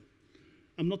with them.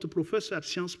 I'm not a professor at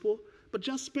Sciences Po, but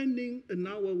just spending an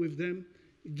hour with them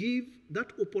give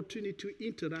that opportunity to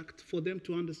interact for them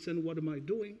to understand what am I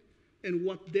doing and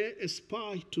what they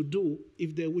aspire to do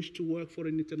if they wish to work for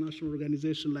an international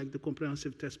organization like the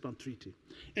Comprehensive Test Ban Treaty.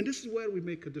 And this is where we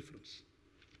make a difference.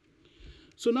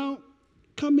 So now,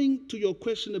 coming to your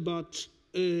question about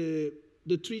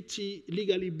the treaty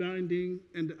legally binding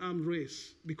and the arms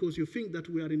race, because you think that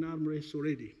we are in arms race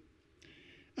already.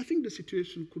 I think the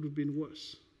situation could have been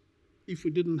worse if we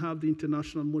didn't have the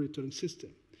international monitoring system.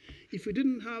 If we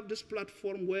didn't have this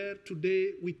platform where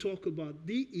today we talk about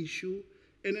the issue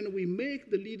and then we make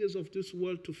the leaders of this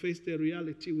world to face their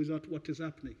reality without what is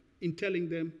happening, in telling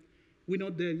them, we're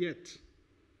not there yet.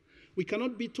 We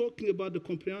cannot be talking about the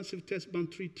Comprehensive Test Ban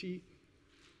Treaty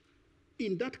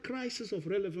in that crisis of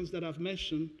relevance that I've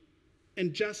mentioned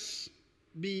and just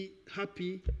be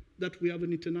happy that we have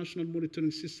an international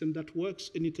monitoring system that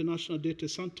works, an international data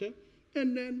center,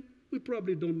 and then we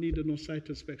probably don't need an on-site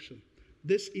inspection.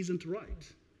 This isn't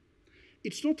right.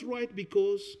 It's not right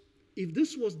because if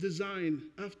this was designed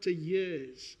after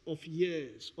years of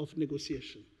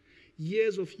negotiation,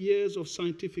 years of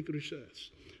scientific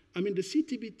research, I mean, the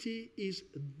CTBT is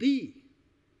the,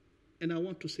 and I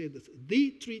want to say this,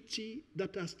 the treaty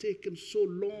that has taken so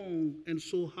long and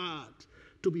so hard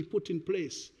to be put in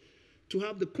place, to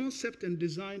have the concept and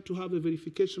design to have a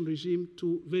verification regime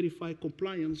to verify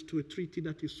compliance to a treaty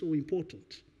that is so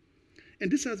important. And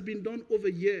this has been done over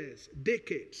years,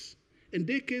 decades, and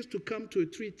decades to come to a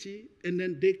treaty, and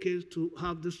then decades to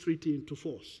have this treaty into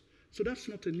force. So that's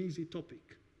not an easy topic.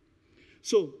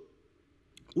 So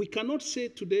we cannot say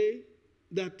today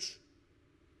that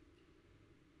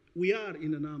we are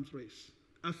in an arms race.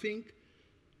 I think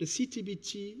the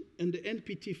CTBT and the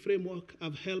NPT framework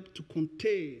have helped to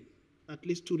contain, at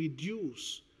least to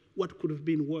reduce what could have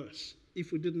been worse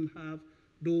if we didn't have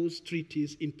those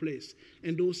treaties in place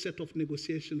and those set of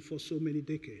negotiations for so many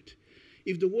decades.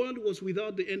 If the world was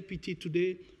without the NPT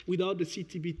today, without the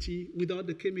CTBT, without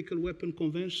the Chemical Weapon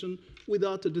Convention,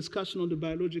 without a discussion on the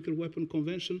Biological Weapon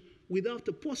Convention, without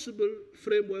the possible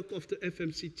framework of the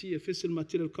FMCT, a Fissile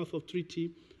Material Cutoff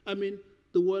Treaty, I mean,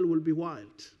 the world will be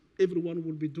wild. Everyone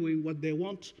will be doing what they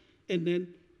want, and then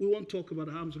we won't talk about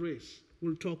arms race.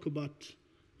 We'll talk about,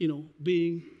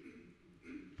 being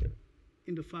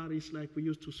in the Far East like we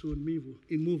used to see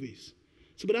in movies.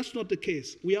 So, but that's not the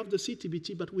case. We have the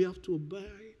CTBT, but we have to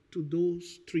obey to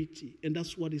those treaties, and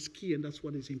that's what is key and that's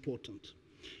what is important.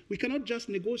 We cannot just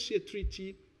negotiate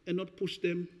treaty and not push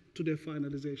them to their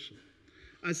finalization.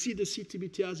 I see the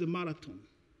CTBT as a marathon,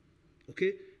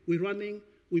 okay?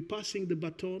 We're passing the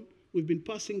baton. We've been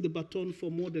passing the baton for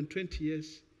more than 20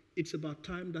 years. It's about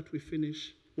time that we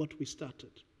finish what we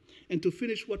started. And to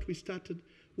finish what we started,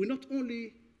 we're not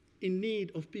only in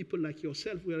need of people like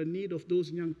yourself, we are in need of those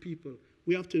young people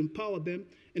We have to empower them,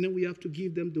 and then we have to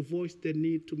give them the voice they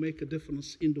need to make a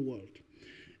difference in the world.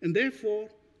 And therefore,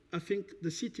 I think the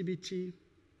CTBT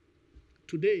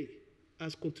today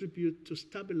has contributed to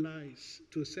stabilize,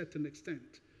 to a certain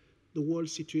extent, the world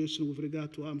situation with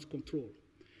regard to arms control.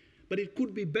 But it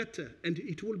could be better, and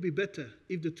it will be better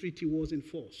if the treaty was in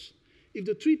force. If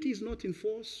the treaty is not in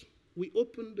force, we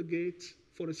open the gate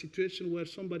for a situation where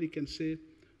somebody can say,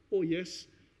 oh yes,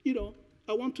 you know,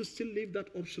 I want to still leave that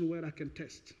option where I can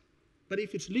test. But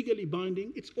if it's legally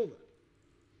binding, it's over.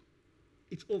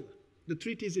 It's over. The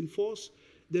treaty is in force.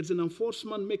 There's an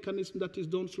enforcement mechanism that is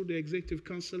done through the Executive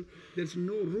Council. There's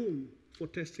no room for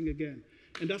testing again.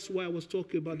 And that's why I was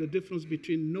talking about the difference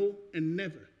between no and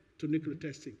never to nuclear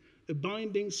testing. A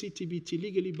binding CTBT,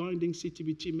 legally binding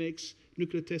CTBT, makes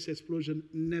nuclear test explosion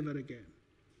never again.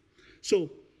 So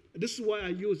this is why I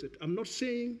use it. I'm not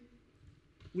saying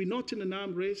we're not in an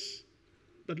arms race,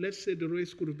 but let's say the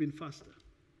race could have been faster.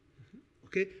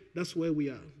 Okay? That's where we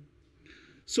are.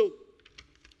 So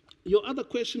your other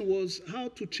question was how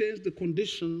to change the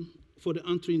condition for the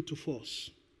entry into force.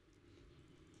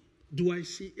 Do I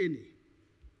see any?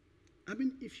 I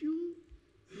mean, if you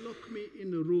lock me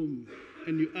in a room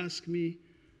and you ask me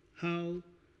how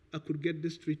I could get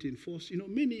this treaty in force, you know,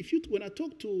 when I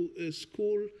talk to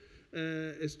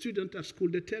a student at school,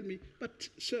 they tell me, but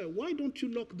sir, why don't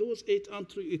you lock those 8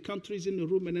 countries in a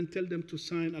room and then tell them to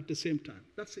sign at the same time?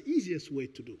 That's the easiest way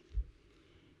to do.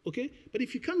 Okay? But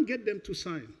if you can't get them to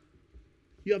sign,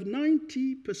 you have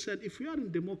 90%. If we are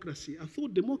in democracy, I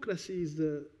thought democracy is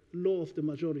the law of the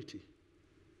majority.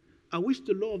 I wish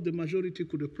the law of the majority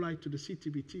could apply to the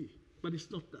CTBT, but it's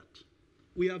not that.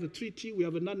 We have a treaty, we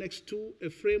have an Annex 2, a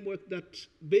framework that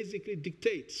basically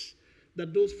dictates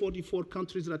that those 44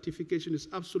 countries' ratification is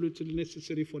absolutely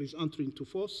necessary for its entry into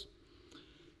force.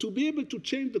 To be able to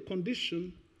change the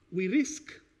condition, we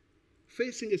risk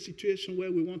facing a situation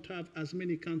where we won't have as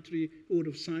many countries who would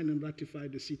have signed and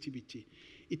ratified the CTBT.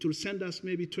 It will send us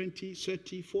maybe 20,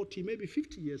 30, 40, maybe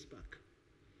 50 years back.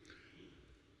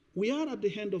 We are at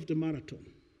the end of the marathon.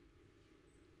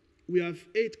 We have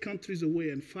 8 countries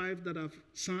away and 5 that have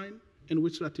signed and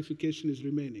which ratification is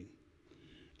remaining.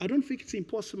 I don't think it's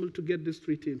impossible to get this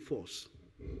treaty in force.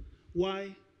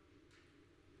 Why?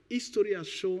 History has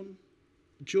shown,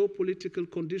 geopolitical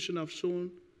conditions have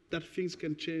shown that things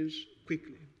can change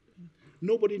quickly.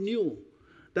 Nobody knew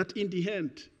that in the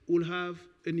end we'll have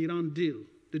an Iran deal,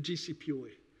 the JCPOA.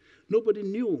 Nobody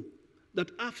knew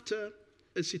that after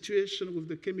a situation with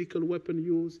the chemical weapon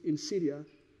use in Syria,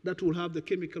 that will have the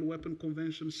chemical weapon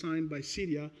convention signed by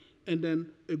Syria, and then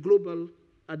a global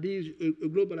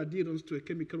adherence to a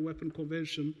chemical weapon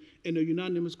convention and a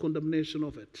unanimous condemnation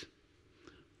of it.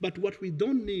 But what we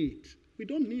don't need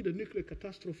a nuclear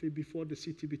catastrophe before the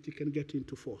CTBT can get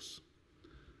into force.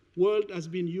 World has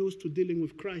been used to dealing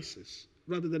with crisis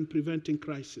rather than preventing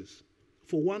crisis.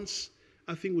 For once,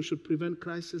 I think we should prevent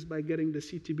crisis by getting the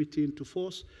CTBT into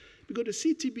force, because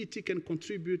the CTBT can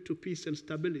contribute to peace and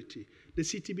stability. The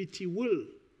CTBT will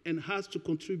and has to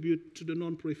contribute to the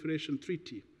Non-Proliferation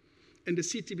Treaty. And the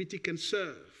CTBT can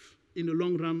serve, in the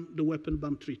long run, the Weapon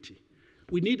Ban Treaty.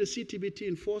 We need a CTBT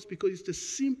in force because it's the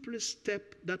simplest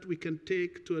step that we can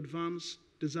take to advance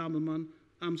disarmament,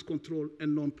 arms control,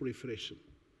 and non-proliferation.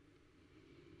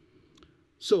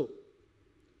 So,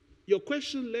 your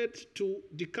question led to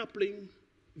decoupling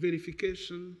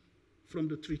verification from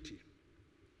the treaty.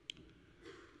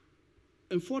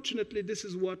 Unfortunately, this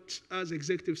is what, as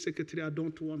Executive Secretary, I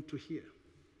don't want to hear.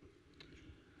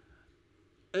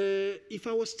 If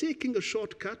I was taking a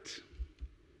shortcut,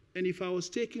 and if I was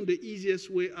taking the easiest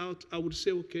way out, I would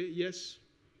say, okay, yes,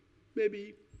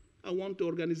 maybe I want the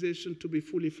organization to be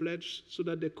fully fledged so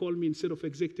that they call me, instead of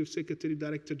Executive Secretary,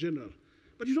 Director General.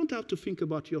 But you don't have to think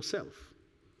about yourself,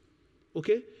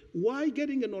 okay? Why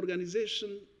getting an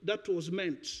organization that was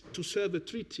meant to serve a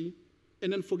treaty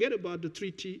and then forget about the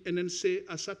treaty and then say,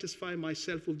 I satisfy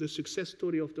myself with the success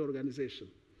story of the organization?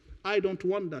 I don't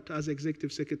want that as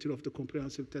Executive Secretary of the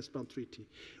Comprehensive Test Ban Treaty.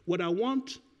 What I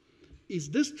want is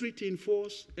this treaty in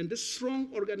force and this strong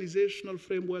organizational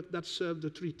framework that serves the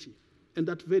treaty and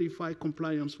that verify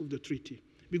compliance with the treaty.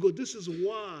 Because this is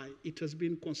why it has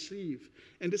been conceived,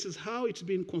 and this is how it's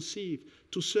been conceived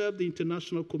to serve the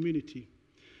international community.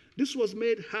 This was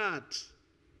made hard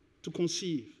to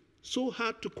conceive, so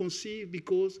hard to conceive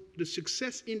because the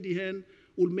success in the end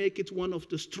will make it one of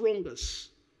the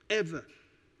strongest ever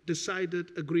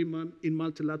decided agreement in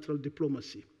multilateral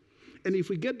diplomacy. And if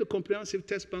we get the Comprehensive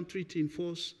Test Ban Treaty in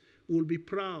force, we'll be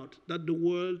proud that the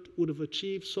world would have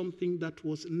achieved something that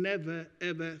was never,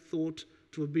 ever thought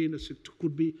to have been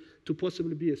to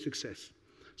possibly be a success.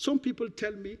 Some people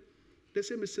tell me They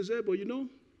say, Mr. Zerbo, you know,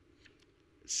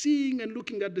 seeing and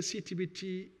looking at the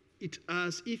CTBT, it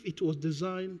as if it was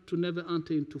designed to never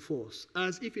enter into force,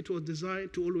 as if it was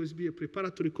designed to always be a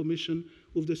preparatory commission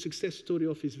with the success story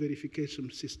of its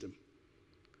verification system.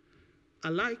 I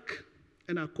like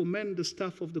and I commend the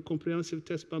staff of the Comprehensive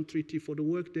Test Ban Treaty for the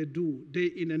work they do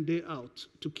day in and day out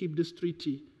to keep this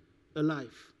treaty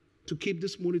alive, to keep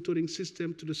this monitoring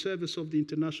system to the service of the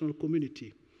international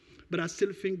community. But I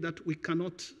still think that we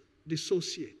cannot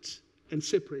dissociate and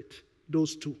separate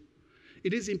those two.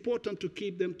 It is important to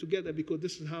keep them together because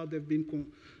this is how they've been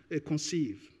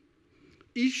conceived.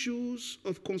 Issues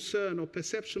of concern or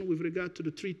perception with regard to the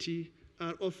treaty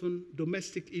are often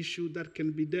domestic issues that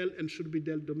can be dealt and should be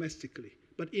dealt domestically.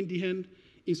 But in the end,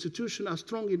 institutions are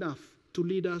strong enough to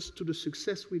lead us to the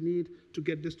success we need to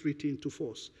get this treaty into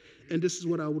force. And this is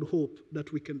what I would hope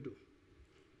that we can do.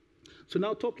 So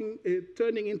now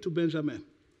turning into Benjamin.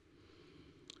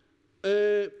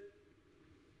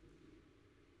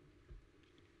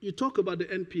 You talk about the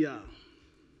NPR.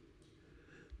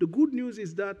 The good news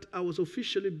is that I was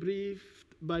officially briefed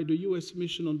by the US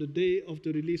mission on the day of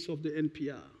the release of the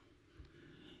NPR.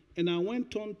 And I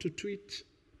went on to tweet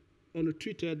on a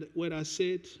Twitter where I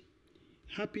said,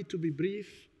 happy to be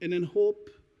brief, and then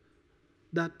hope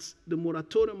that the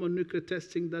moratorium on nuclear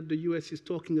testing that the US is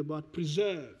talking about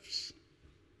preserves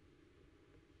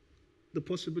the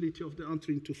possibility of the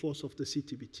entry into force of the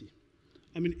CTBT.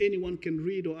 I mean, anyone can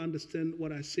read or understand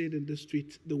what I said in this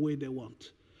tweet the way they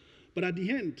want. But at the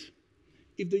end,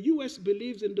 if the US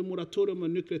believes in the moratorium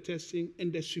on nuclear testing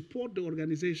and they support the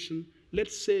organization,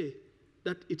 let's say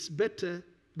that it's better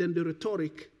than the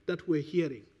rhetoric that we're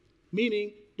hearing,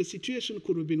 meaning the situation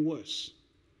could have been worse.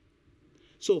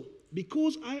 So,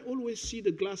 because I always see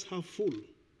the glass half full,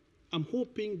 I'm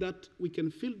hoping that we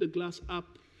can fill the glass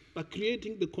up by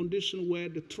creating the condition where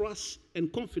the trust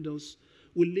and confidence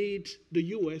will lead the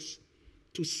US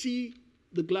to see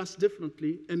the glass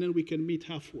differently, and then we can meet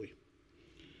halfway.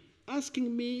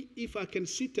 Asking me if I can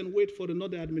sit and wait for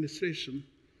another administration,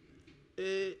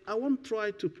 I won't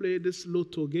try to play this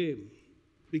lotto game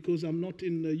because I'm not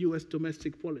in US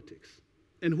domestic politics.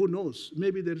 And who knows,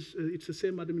 maybe it's the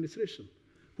same administration.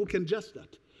 Who can judge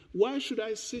that? Why should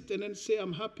I sit and then say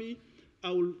I'm happy,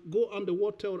 I will go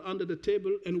underwater or under the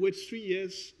table and wait 3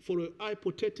 years for a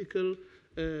hypothetical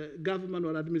government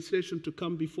or administration to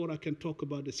come before I can talk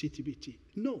about the CTBT?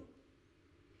 No.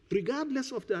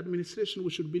 Regardless of the administration, we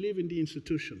should believe in the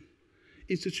institution.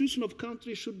 Institution of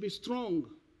country should be strong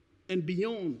and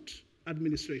beyond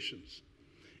administrations.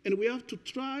 And we have to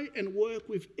try and work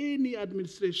with any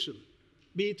administration,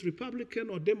 be it Republican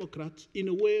or Democrat, in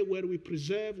a way where we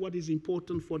preserve what is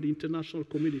important for the international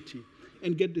community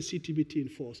and get the CTBT in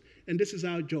force. And this is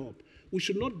our job. We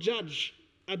should not judge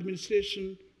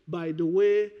administration by the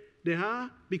way they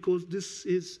are, because this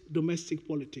is domestic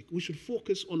politics. We should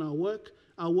focus on our work.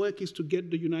 Our work is to get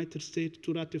the United States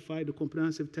to ratify the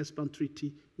Comprehensive Test Ban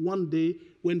Treaty one day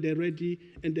when they're ready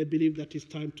and they believe that it's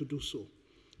time to do so.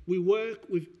 We work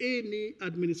with any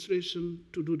administration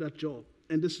to do that job.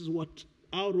 And this is what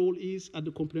our role is at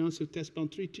the Comprehensive Test Ban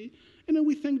Treaty. And then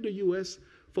we thank the US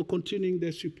for continuing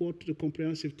their support to the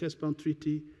Comprehensive Test Ban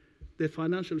Treaty, their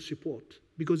financial support,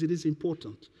 because it is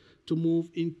important to move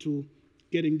into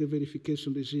getting the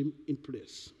verification regime in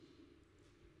place.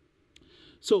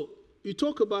 So you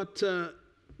talk about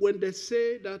when they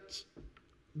say that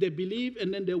they believe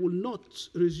and then they will not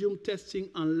resume testing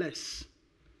unless.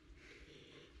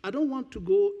 I don't want to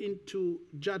go into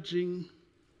judging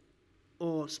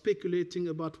or speculating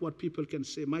about what people can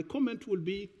say. My comment will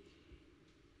be,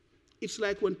 it's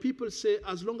like when people say,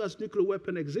 as long as nuclear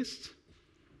weapons exist,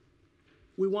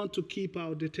 we want to keep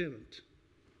our deterrent.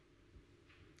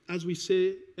 As we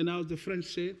say, and as the French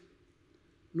say,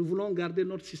 nous voulons garder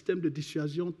notre système de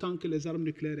dissuasion tant que les armes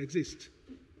nucléaires existent.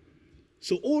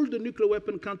 So all the nuclear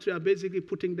weapon countries are basically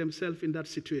putting themselves in that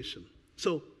situation.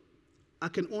 So I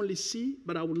can only see,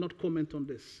 but I will not comment on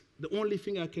this. The only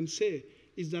thing I can say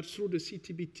is that through the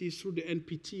CTBT, through the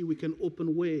NPT, we can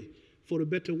open way for a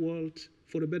better world,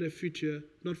 for a better future,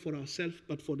 not for ourselves,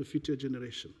 but for the future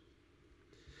generation.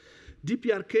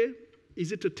 DPRK,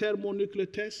 is it a thermonuclear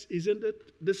test? Isn't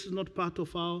it? This is not part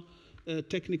of our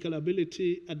technical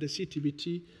ability at the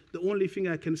CTBT. The only thing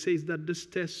I can say is that this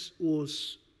test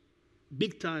was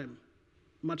big time,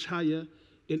 much higher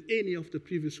than any of the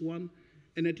previous one,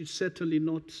 and that it's certainly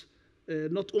not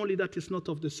only that it's not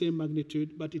of the same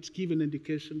magnitude, but it's given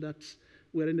indication that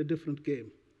we're in a different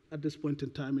game at this point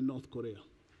in time in North Korea.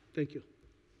 Thank you.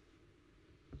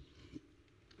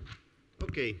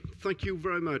 Okay, thank you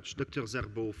very much, Dr.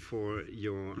 Zerbo, for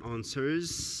your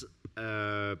answers.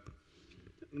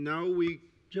 now we...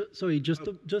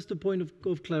 Just a point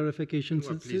of clarification,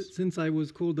 Well, since I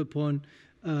was called upon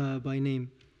by name.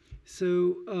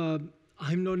 So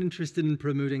I'm not interested in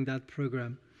promoting that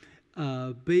program.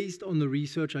 Based on the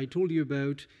research I told you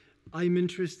about, I'm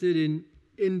interested in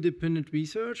independent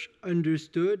research,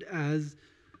 understood as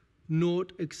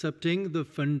not accepting the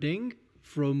funding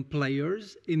from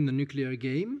players in the nuclear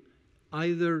game,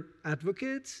 either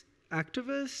advocates,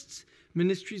 activists,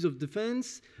 ministries of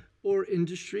defense, or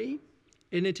industry.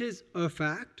 And it is a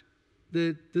fact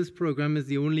that this program is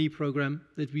the only program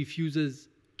that refuses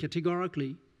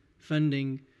categorically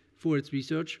funding for its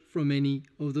research from any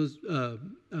of those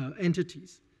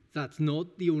entities. That's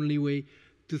not the only way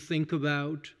to think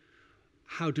about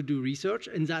how to do research,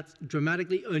 and that's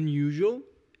dramatically unusual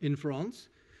in France.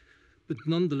 But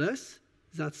nonetheless,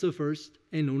 that's the first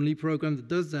and only program that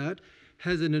does that,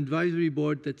 has an advisory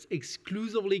board that's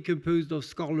exclusively composed of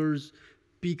scholars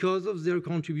because of their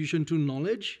contribution to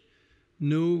knowledge,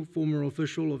 no former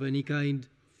official of any kind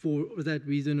for that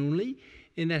reason only,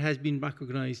 and that has been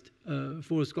recognized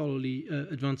for scholarly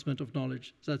advancement of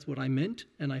knowledge. So that's what I meant,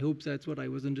 and I hope that's what I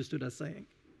was understood as saying.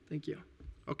 Thank you.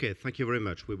 Okay, thank you very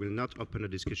much. We will not open a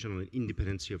discussion on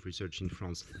independency of research in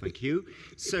France. Thank you.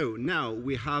 So now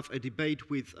we have a debate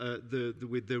with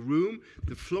the room.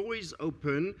 The floor is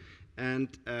open, and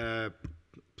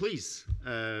please,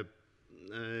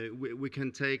 we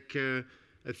can take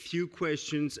a few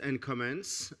questions and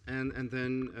comments, and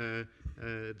then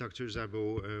Dr.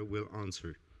 Zerbo will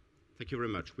answer. Thank you very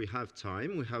much. We have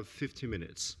time. We have 50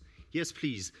 minutes. Yes,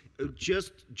 please.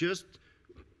 Just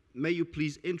may you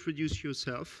please introduce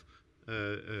yourself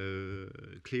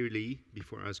clearly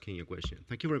before asking a question.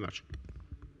 Thank you very much.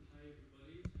 Hi,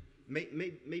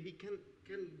 everybody. Maybe can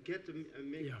get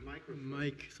a microphone.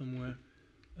 Mic somewhere.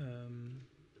 That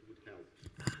would help.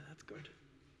 That's good.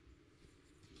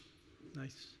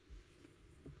 Nice.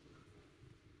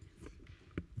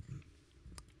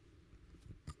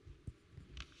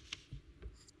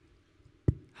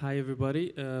 Hi,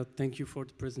 everybody. Thank you for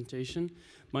the presentation.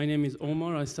 My name is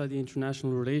Omar. I study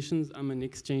international relations. I'm an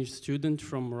exchange student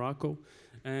from Morocco.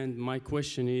 And my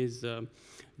question is,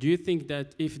 do you think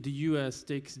that if the US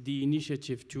takes the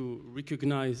initiative to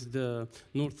recognize the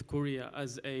North Korea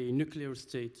as a nuclear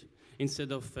state,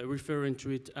 instead of referring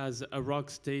to it as a rogue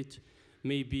state,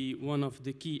 maybe one of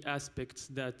the key aspects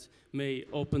that may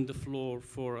open the floor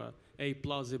for a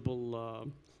plausible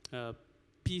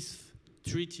peace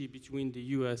treaty between the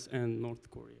US and North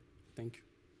Korea? Thank you.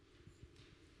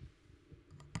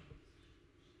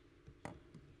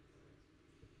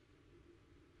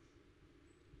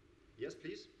 Yes,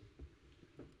 please.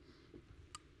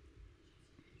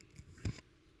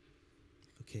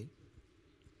 Okay.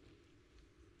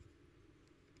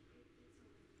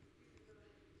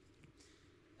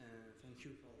 Thank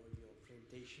you for your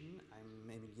presentation. I'm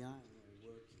Emilia and I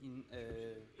work in...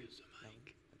 Use the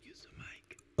mic. Use the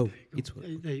mic. Oh, it's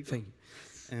working. Thank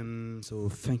you. So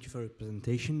thank you for your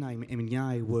presentation. I'm Emilia.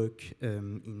 I work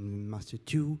in Master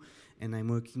 2, and I'm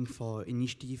working for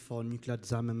Initiative for Nuclear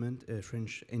Disarmament, a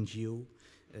French NGO,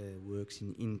 works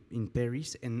in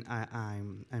Paris. And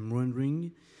I'm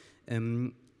wondering,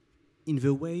 in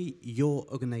the way your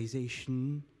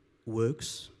organization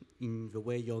works, in the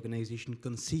way your organization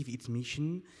conceives its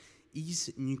mission,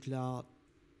 is nuclear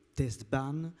test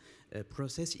ban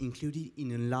process included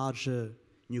in a larger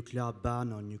nuclear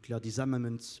ban or nuclear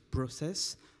disarmament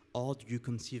process, or do you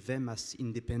conceive them as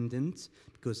independent?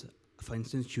 Because, for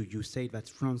instance, you say that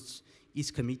France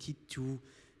is committed to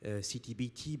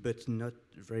CTBT, but not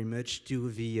very much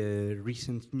to the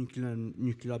recent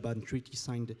nuclear ban treaty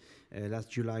signed last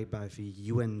July by the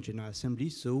UN General Assembly.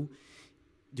 So,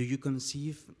 do you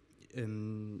conceive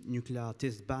nuclear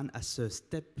test ban as a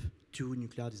step to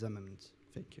nuclear disarmament?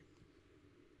 Thank you.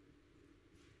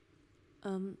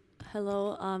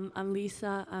 Hello, I'm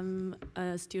Lisa. I'm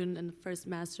a student in the first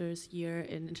master's year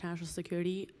in international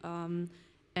security.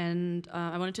 And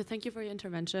I wanted to thank you for your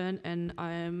intervention, and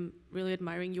I'm really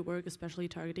admiring your work, especially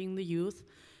targeting the youth.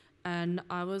 And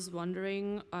I was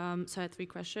wondering, so I had 3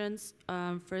 questions.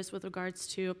 First, with regards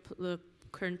to the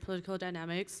current political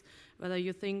dynamics, whether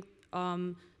you think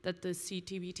that the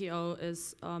CTBTO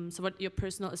is, so what your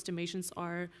personal estimations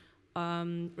are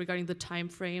regarding the time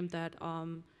frame that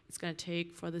it's going to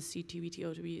take for the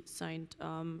CTBTO to be signed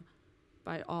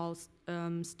by all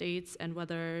states, and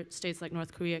whether states like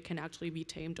North Korea can actually be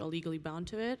tamed or legally bound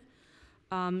to it.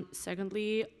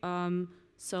 Secondly,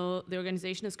 so the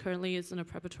organization is currently in a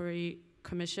preparatory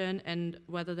commission, and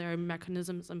whether there are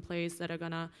mechanisms in place that are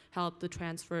going to help the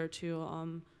transfer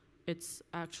to its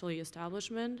actually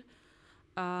establishment,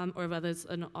 or whether it's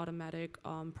an automatic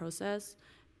process.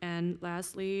 And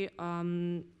lastly,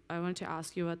 I want to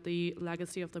ask you what the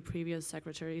legacy of the previous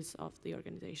secretaries of the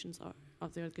organization are.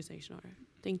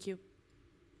 Thank you.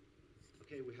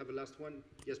 Okay, we have a last one.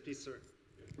 Yes, please, sir.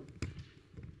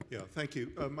 Yeah, thank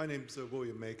you. My name's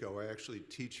William Mako. I actually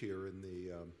teach here in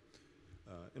the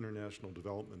International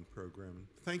Development Program.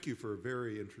 Thank you for a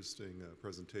very interesting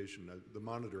presentation. The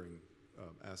monitoring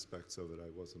aspects of it I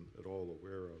wasn't at all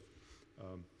aware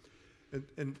of.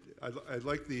 And I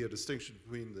like the distinction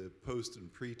between the post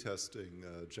and pre-testing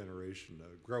generation.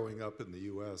 Growing up in the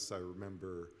US, I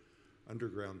remember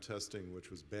underground testing,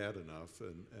 which was bad enough,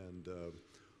 and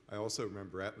I also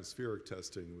remember atmospheric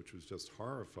testing, which was just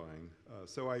horrifying.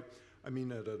 So I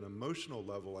mean, at an emotional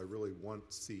level, I really want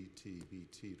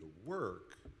CTBT to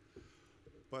work,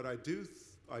 but I do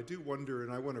wonder,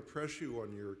 and I want to press you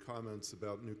on your comments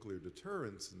about nuclear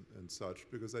deterrence and such,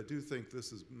 because I do think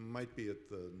this might be at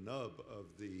the nub of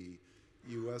the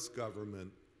U.S.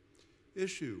 government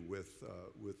issue with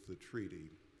the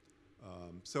treaty.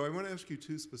 So I want to ask you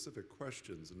two specific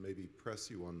questions and maybe press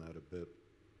you on that a bit.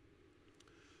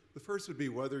 The first would be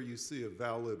whether you see a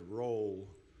valid role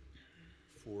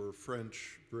for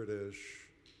French, British,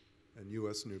 and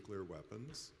U.S. nuclear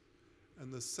weapons.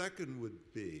 And the second would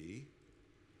be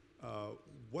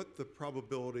what the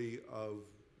probability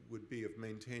would be of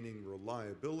maintaining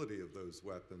reliability of those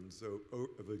weapons,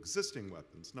 of existing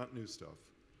weapons, not new stuff,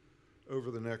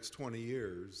 over the next 20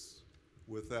 years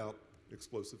without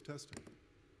explosive testing.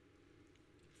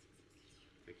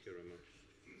 Thank you very much.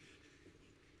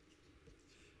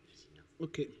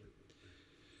 Okay.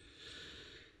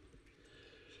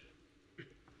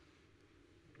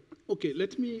 Okay,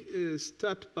 let me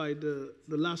start by the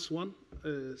last one,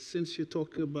 since you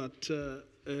talk about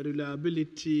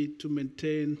reliability to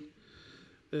maintain,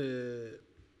 to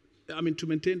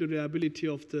maintain the reliability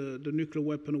of the nuclear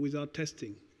weapon without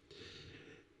testing.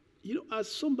 You know, as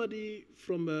somebody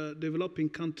from developing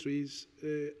countries,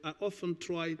 I often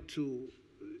try to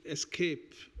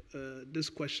escape this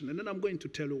question, and then I'm going to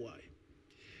tell you why.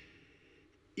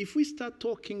 If we start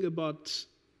talking about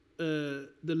the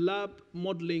lab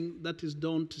modeling that is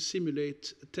done to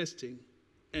simulate testing,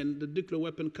 and the nuclear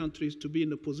weapon countries to be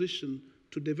in a position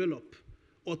to develop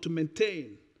or to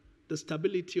maintain the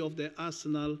stability of their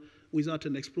arsenal without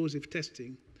an explosive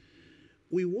testing,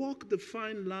 we walk the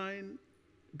fine line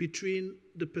between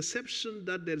the perception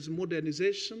that there is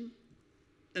modernization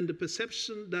and the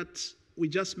perception that we're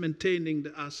just maintaining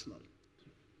the arsenal.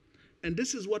 And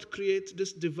this is what creates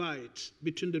this divide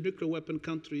between the nuclear weapon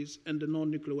countries and the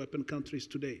non-nuclear weapon countries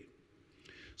today.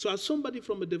 So as somebody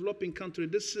from a developing country,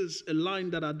 this is a line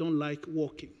that I don't like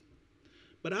walking.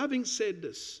 But having said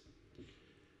this,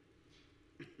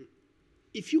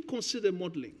 if you consider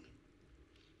modeling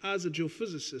as a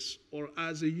geophysicist or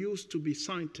as a used to be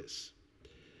scientist,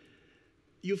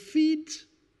 you feed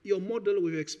your model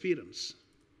with experience.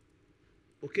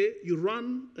 Okay, you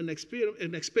run an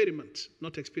experiment,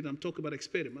 not experiment, I'm talking about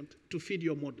experiment, to feed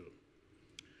your model.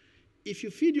 If you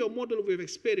feed your model with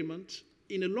experiment,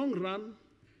 in the long run,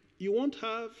 you won't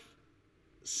have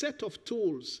a set of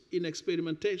tools in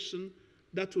experimentation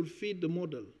that will feed the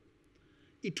model.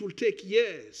 It will take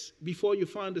years before you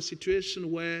find a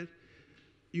situation where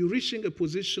you're reaching a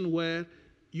position where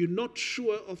you're not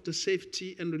sure of the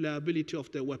safety and reliability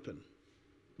of their weapon.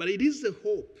 But it is the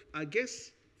hope, I guess,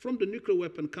 from the nuclear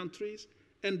weapon countries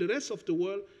and the rest of the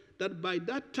world, that by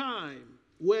that time,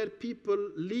 where people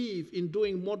live in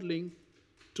doing modeling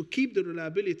to keep the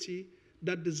reliability,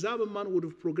 that the Zerbo would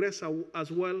have progressed as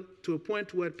well to a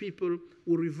point where people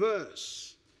will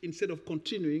reverse instead of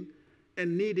continuing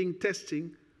and needing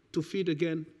testing to feed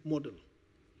again model.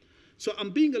 So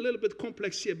I'm being a little bit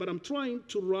complex here, but I'm trying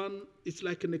to run, it's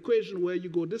like an equation where you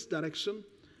go this direction,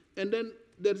 and then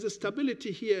there's a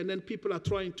stability here, and then people are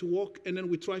trying to walk, and then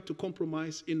we try to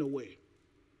compromise in a way.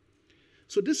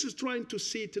 So this is trying to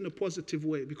see it in a positive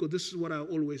way, because this is what I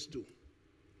always do.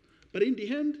 But in the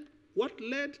end, what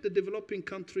led the developing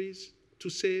countries to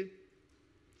say,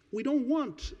 we don't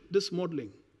want this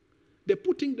modeling? They're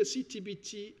putting the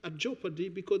CTBT at jeopardy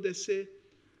because they say,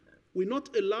 we're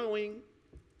not allowing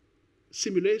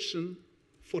simulation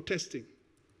for testing.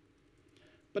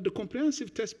 But the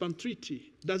Comprehensive Test Ban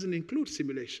Treaty doesn't include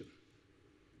simulation.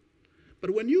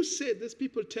 But when you say this,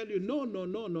 people tell you, no, no,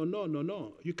 no, no, no, no,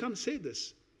 no. You can't say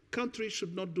this. Countries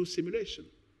should not do simulation.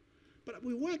 But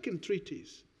we work in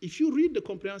treaties. If you read the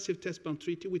Comprehensive Test Ban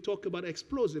Treaty, we talk about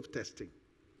explosive testing.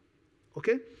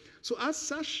 Okay? So as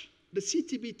such, the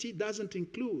CTBT doesn't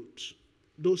include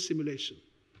those simulations.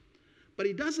 But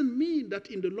it doesn't mean that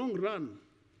in the long run,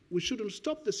 we shouldn't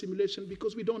stop the simulation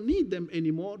because we don't need them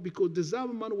anymore, because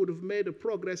disarmament would have made a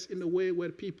progress in a way where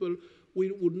people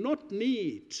would not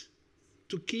need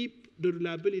to keep the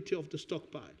reliability of the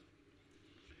stockpile.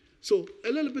 So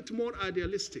a little bit more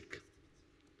idealistic.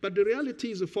 But the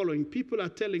reality is the following. People are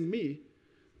telling me,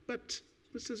 but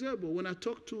Mr. Zerbo, when I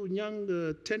talk to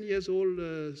young 10 years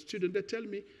old student, they tell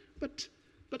me, but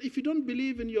if you don't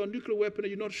believe in your nuclear weapon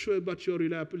and you're not sure about your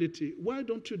reliability, why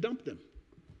don't you dump them?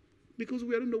 Because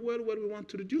we are in a world where we want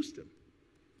to reduce them.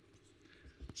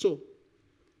 So,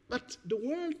 but the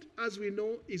world, as we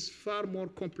know, is far more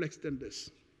complex than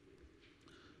this.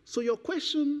 So your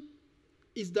question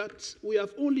is that we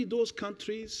have only those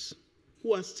countries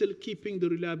who are still keeping the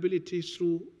reliability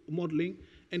through modeling,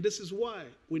 and this is why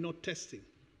we're not testing.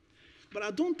 But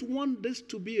I don't want this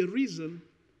to be a reason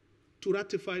to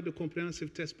ratify the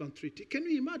Comprehensive Test Ban Treaty. Can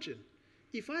you imagine?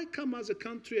 If I come as a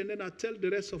country and then I tell the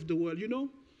rest of the world, you know,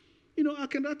 I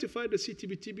can ratify the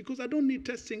CTBT because I don't need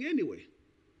testing anyway.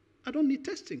 I don't need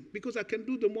testing because I can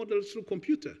do the models through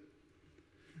computer.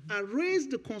 I raise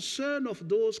the concern of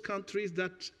those countries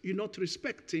that you're not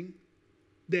respecting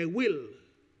their will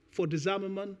for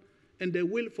disarmament and their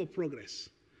will for progress.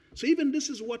 So even this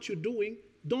is what you're doing.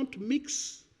 Don't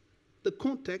mix the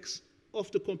context of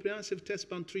the Comprehensive Test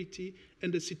Ban Treaty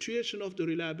and the situation of the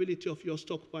reliability of your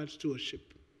stockpile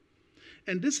stewardship.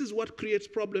 And this is what creates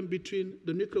problem between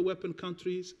the nuclear weapon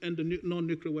countries and the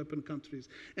non-nuclear weapon countries.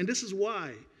 And this is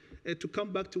why, to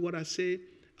come back to what I say,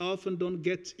 I often don't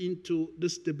get into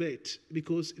this debate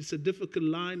because it's a difficult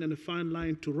line and a fine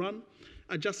line to run.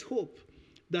 I just hope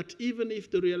that even if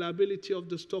the reliability of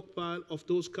the stockpile of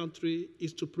those countries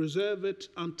is to preserve it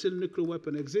until nuclear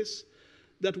weapon exists,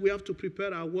 that we have to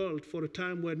prepare our world for a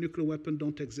time where nuclear weapons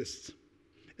don't exist.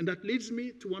 And that leads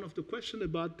me to one of the questions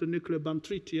about the nuclear ban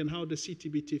treaty and how the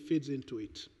CTBT fits into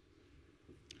it.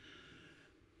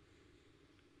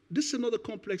 This is another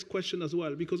complex question as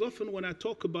well, because often when I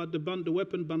talk about the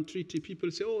weapon ban treaty, people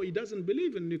say, oh, he doesn't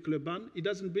believe in nuclear ban, he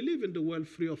doesn't believe in the world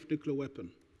free of nuclear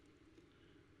weapon.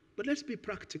 But let's be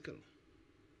practical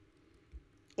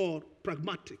or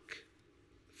pragmatic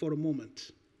for a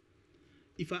moment.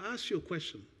 If I ask you a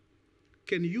question,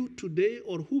 can you today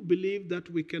or who believe that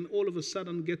we can all of a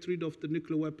sudden get rid of the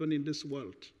nuclear weapon in this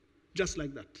world, just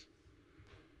like that,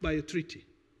 by a treaty?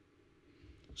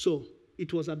 So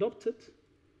it was adopted.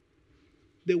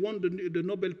 They won the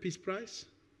Nobel Peace Prize.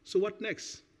 So what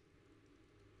next?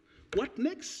 What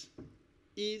next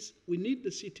is we need the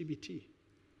CTBT.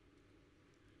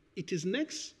 It is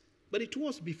next, but it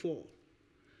was before.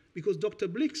 Because Dr.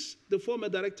 Blix, the former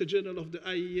Director General of the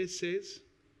IAEA, says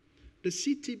the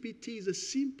CTBT is the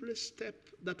simplest step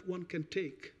that one can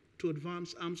take to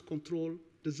advance arms control,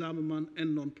 disarmament,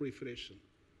 and non-proliferation.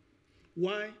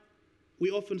 Why?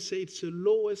 We often say it's the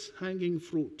lowest hanging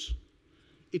fruit.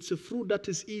 It's a fruit that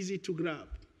is easy to grab.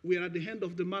 We are at the end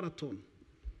of the marathon.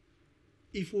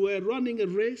 If we were running a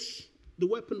race, the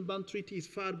weapon ban treaty is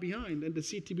far behind and the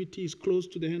CTBT is close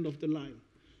to the end of the line.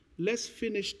 Let's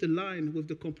finish the line with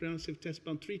the Comprehensive Test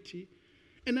Ban Treaty,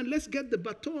 and then let's get the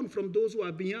baton from those who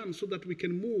are beyond so that we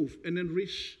can move and then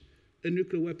reach a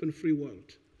nuclear weapon-free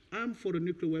world. I'm for a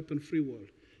nuclear weapon-free world.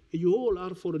 You all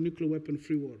are for a nuclear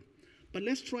weapon-free world. But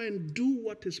let's try and do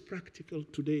what is practical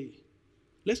today.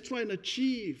 Let's try and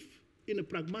achieve in a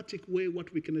pragmatic way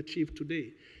what we can achieve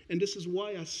today. And this is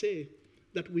why I say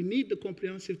that we need the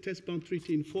Comprehensive Test Ban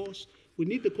Treaty in force. We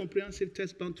need the Comprehensive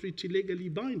Test Ban Treaty legally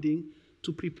binding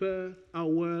to prepare our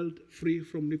world free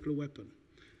from nuclear weapon.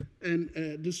 And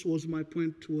this was my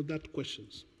point toward that question.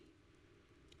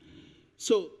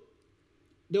 So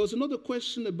there was another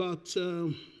question about,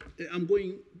 I'm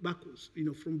going backwards,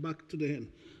 from back to the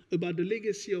end, about the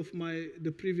legacy of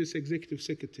the previous executive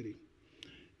secretary.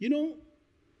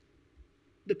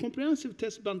 The Comprehensive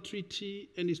Test Ban Treaty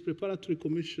and its preparatory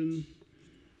commission,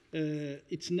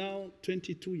 it's now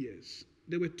 22 years.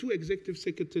 There were 2 executive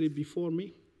secretaries before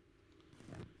me.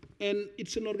 And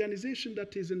it's an organization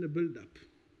that is in the build-up.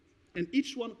 And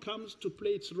each one comes to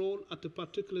play its role at a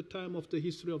particular time of the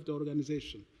history of the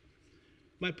organization.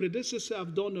 My predecessors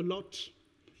have done a lot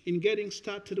in getting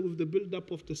started with the build-up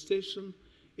of the station,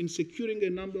 in securing a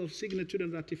number of signatures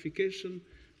and ratification.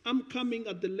 I'm coming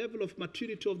at the level of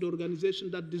maturity of the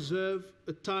organization that deserve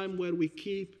a time where we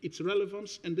keep its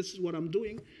relevance, and this is what I'm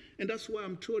doing. And that's why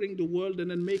I'm touring the world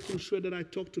and then making sure that I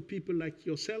talk to people like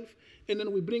yourself, and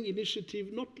then we bring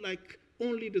initiative, not like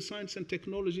only the science and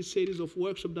technology series of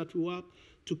workshops that we have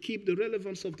to keep the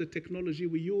relevance of the technology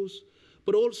we use,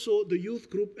 but also the youth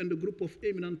group and the group of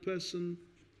eminent persons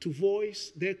to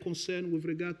voice their concern with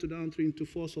regard to the entry into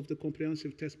force of the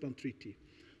Comprehensive Test Ban Treaty.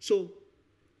 So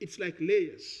it's like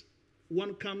layers.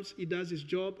 one comes, he does his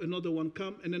job, another one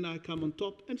comes, and then I come on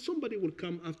top, and somebody will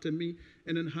come after me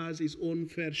and then has his own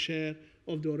fair share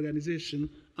of the organization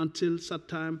until such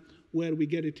time where we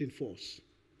get it in force.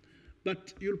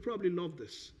 But you'll probably love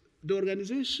this. The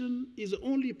organization is the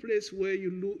only place where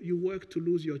you work to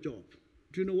lose your job.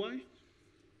 Do you know why?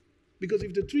 Because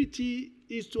if the treaty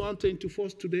is to enter into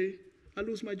force today, I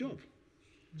lose my job.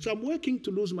 So I'm working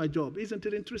to lose my job. Isn't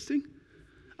it interesting?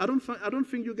 I don't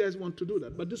think you guys want to do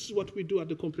that, but this is what we do at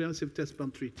the Comprehensive Test Ban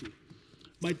Treaty.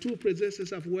 My two predecessors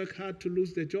have worked hard to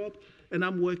lose their job, and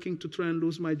I'm working to try and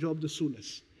lose my job the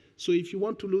soonest. So if you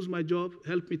want to lose my job,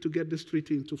 help me to get this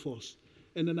treaty into force.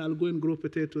 And then I'll go and grow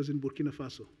potatoes in Burkina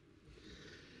Faso.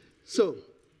 So,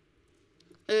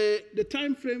 the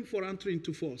time frame for entry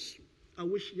into force. I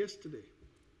wish yesterday,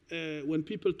 when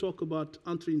people talk about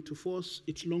entry into force,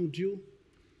 it's long due.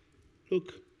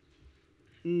 Look,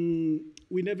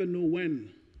 we never know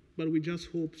when, but we just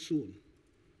hope soon.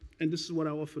 And this is what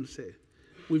I often say.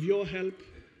 With your help,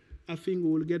 I think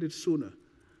we will get it sooner.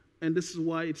 And this is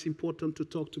why it's important to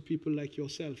talk to people like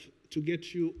yourself, to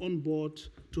get you on board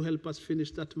to help us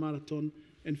finish that marathon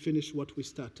and finish what we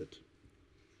started.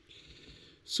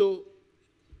 So,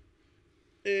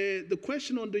 the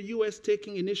question on the US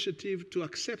taking initiative to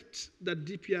accept that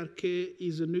DPRK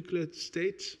is a nuclear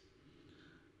state,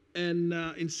 and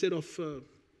instead of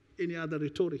any other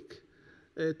rhetoric,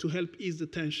 to help ease the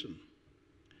tension.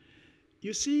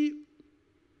 You see,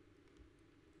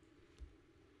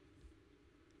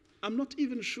 I'm not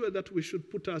even sure that we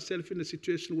should put ourselves in a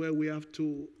situation where we have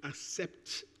to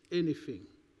accept anything.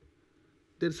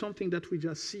 There's something that we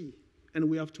just see, and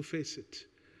we have to face it.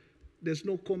 There's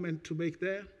no comment to make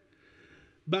there.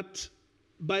 But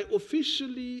by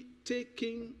officially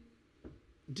taking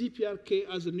DPRK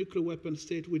as a nuclear weapon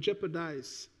state, we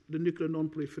jeopardize the Nuclear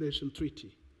Non-Proliferation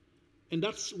Treaty. And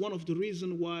that's one of the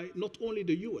reasons why not only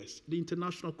the US, the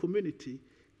international community,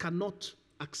 cannot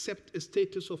accept a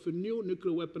status of a new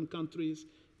nuclear weapon countries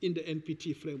in the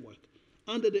NPT framework.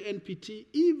 Under the NPT,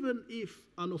 even if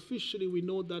unofficially we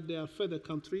know that there are further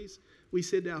countries, we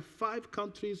say there are 5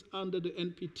 countries under the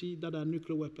NPT that are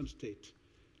nuclear weapon states: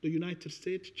 the United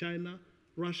States, China,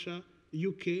 Russia,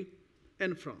 UK,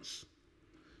 and France.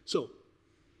 So,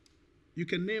 you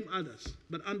can name others,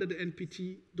 but under the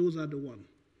NPT, those are the ones.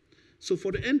 So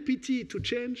for the NPT to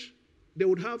change, they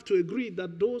would have to agree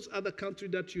that those other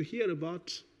countries that you hear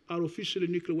about are officially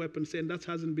nuclear weapons, and that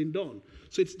hasn't been done.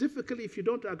 So it's difficult if you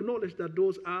don't acknowledge that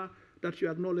those are, that you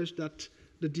acknowledge that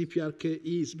the DPRK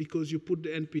is, because you put the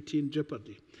NPT in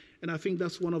jeopardy. And I think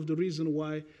that's one of the reasons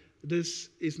why this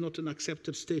is not an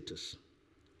accepted status.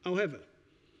 However,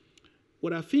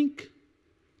 what I think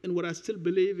and what I still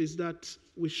believe is that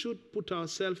we should put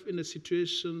ourselves in a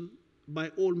situation, by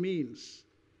all means,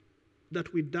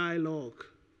 that we dialogue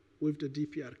with the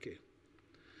DPRK.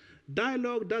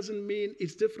 Dialogue doesn't mean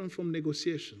it's different from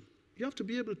negotiation. You have to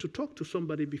be able to talk to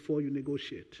somebody before you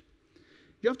negotiate.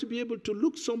 You have to be able to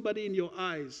look somebody in your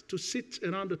eyes, to sit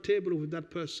around the table with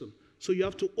that person. So you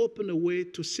have to open a way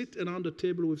to sit around the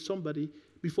table with somebody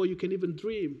before you can even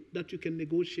dream that you can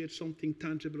negotiate something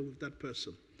tangible with that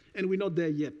person. And we're not there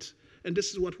yet. And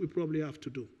this is what we probably have to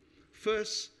do.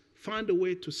 First, find a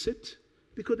way to sit,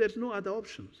 because there's no other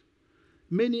options.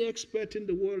 Many experts in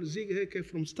the world, Zig Heike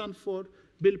from Stanford,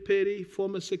 Bill Perry,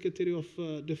 former Secretary of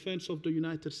Defense of the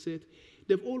United States,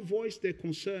 they've all voiced their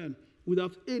concern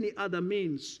without any other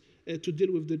means to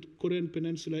deal with the Korean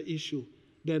Peninsula issue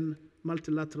than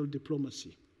multilateral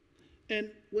diplomacy. And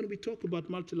when we talk about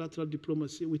multilateral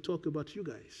diplomacy, we talk about you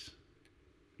guys.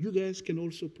 You guys can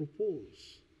also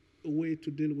propose a way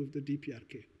to deal with the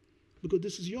DPRK, because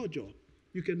this is your job.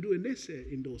 You can do an essay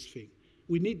in those things.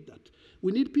 We need that.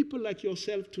 We need people like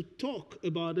yourself to talk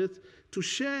about it, to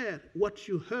share what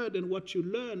you heard and what you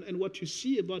learned and what you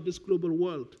see about this global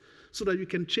world, so that you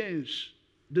can change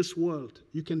this world.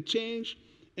 You can change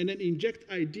and then inject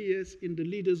ideas in the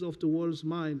leaders of the world's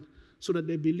mind, so that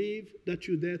they believe that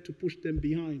you're there to push them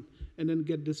behind and then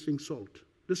get this thing solved.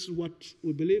 This is what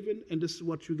we believe in, and this is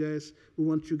what we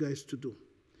want you guys to do.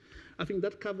 I think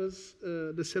that covers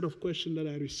the set of questions that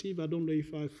I received. I don't know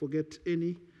if I forget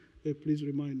any. Please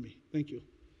remind me. Thank you.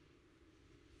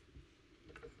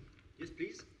 Yes,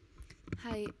 please.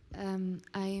 Hi,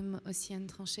 I'm Ossiane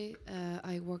Tranchet.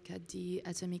 I work at the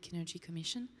Atomic Energy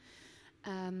Commission.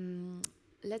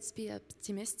 Let's be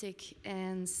optimistic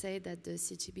and say that the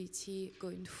CTBT go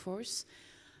in force.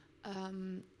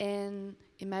 And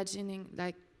imagining,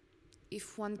 like,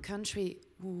 if one country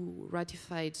who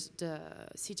ratified the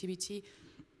CTBT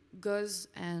goes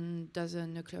and does a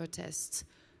nuclear test,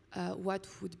 what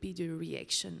would be the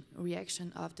reaction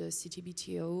of the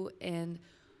CTBTO, and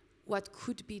what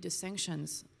could be the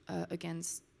sanctions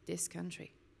against this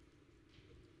country?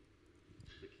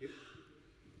 Thank you.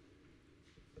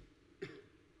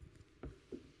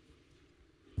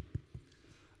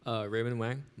 Raymond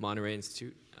Wang, Monterey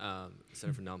Institute,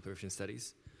 Center for Non-Proliferation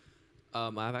Studies. I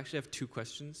actually have two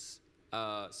questions.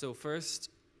 So first,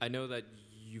 I know that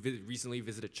you recently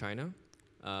visited China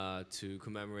to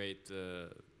commemorate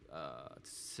the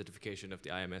certification of the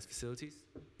IMS facilities.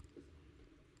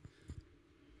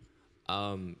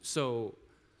 So,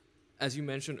 as you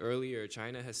mentioned earlier,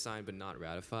 China has signed but not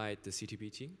ratified the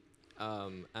CTBT.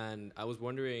 And I was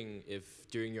wondering if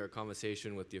during your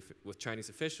conversation with Chinese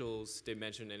officials, they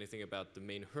mentioned anything about the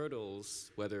main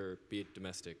hurdles, whether be it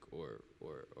domestic or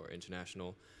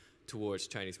international, towards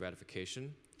Chinese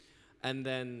ratification. And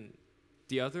then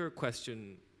the other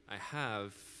question I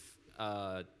have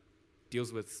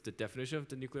deals with the definition of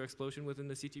the nuclear explosion within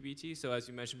the CTBT. So as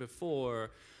you mentioned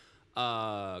before,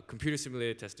 computer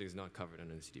simulated testing is not covered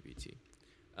under the CTBT.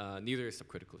 Neither is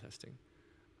subcritical testing.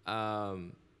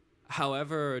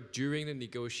 However, during the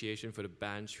negotiation for the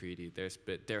ban treaty,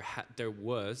 there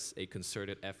was a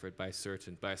concerted effort by a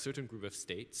certain group of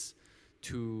states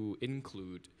to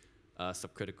include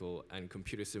subcritical and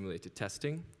computer simulated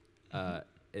testing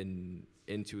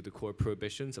into the core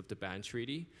prohibitions of the ban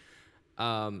treaty.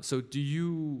 So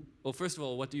well, first of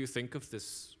all, what do you think of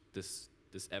this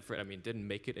effort? I mean, it didn't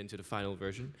make it into the final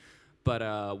version, but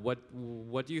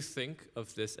what do you think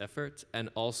of this effort? And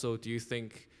also, do you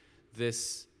think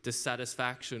this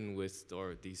dissatisfaction with,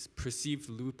 or these perceived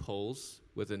loopholes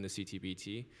within the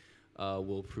CTBT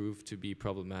will prove to be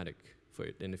problematic for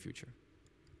it in the future?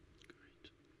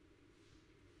 Great.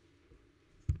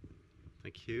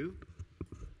 Thank you.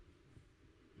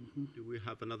 Do we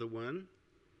have another one?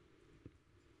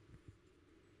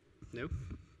 No?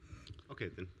 Okay,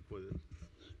 then.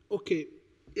 Okay.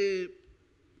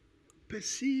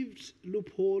 Perceived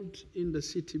loophole in the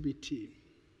CTBT.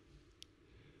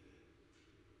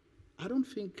 I don't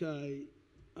think I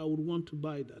would want to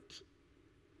buy that,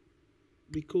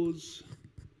 because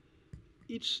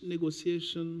each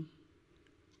negotiation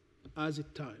has a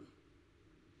time.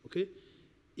 Okay?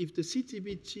 If the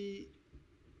CTBT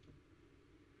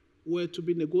were to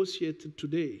be negotiated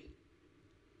today,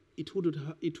 it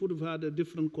would have had a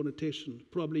different connotation,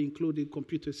 probably including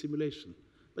computer simulation.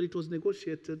 But it was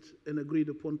negotiated and agreed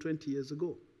upon 20 years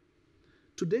ago.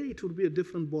 Today, it would be a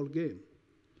different ball game.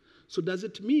 So does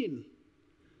it mean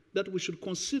that we should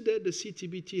consider the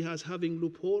CTBT as having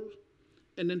loophole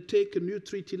and then take a new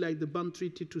treaty like the BAM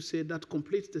Treaty to say that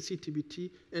completes the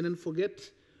CTBT and then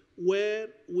forget where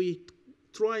we're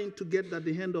trying to get at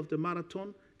the end of the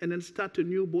marathon and then start a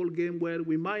new ball game where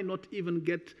we might not even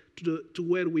get to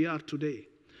where we are today?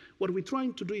 What we're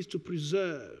trying to do is to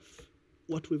preserve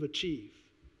what we've achieved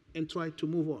and try to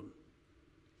move on.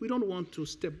 We don't want to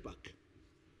step back.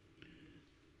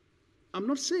 I'm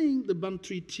not saying the BAM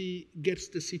Treaty gets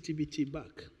the CTBT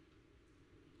back,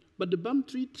 but the BAM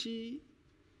Treaty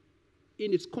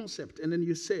in its concept, and then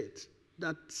you said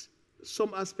that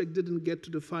some aspect didn't get to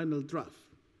the final draft.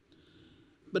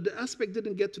 But the aspect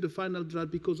didn't get to the final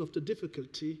draft because of the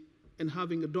difficulty in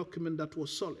having a document that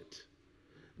was solid.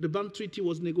 The BAM Treaty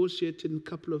was negotiated in a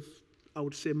couple of, I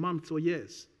would say, months or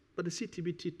years, but the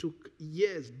CTBT took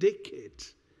years,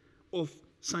 decades of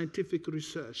scientific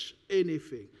research,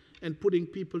 anything, and putting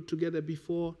people together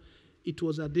before it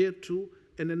was adhered to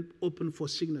and then open for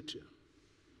signature.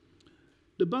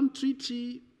 The BAM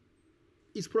Treaty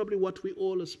is probably what we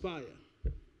all aspire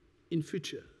in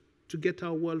future, to get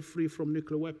our world free from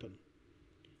nuclear weapons.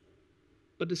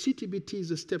 But the CTBT is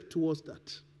a step towards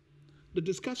that. The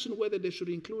discussion whether they should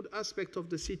include aspects of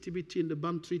the CTBT in the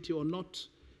BAM Treaty or not,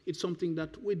 it's something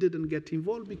that we didn't get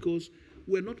involved because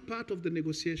we're not part of the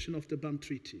negotiation of the BAM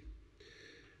Treaty.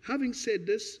 Having said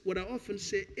this, what I often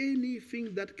say,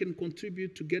 anything that can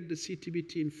contribute to get the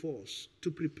CTBT in force, to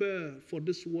prepare for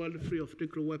this world free of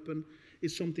nuclear weapon,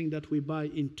 is something that we buy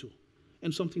into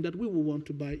and something that we will want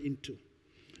to buy into.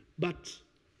 But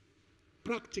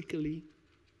practically,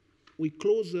 we're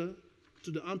closer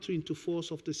to the entry into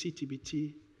force of the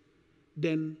CTBT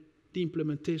than the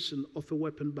implementation of a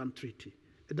weapon ban treaty.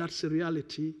 And that's a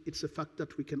reality. It's a fact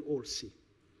that we can all see.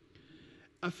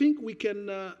 I think we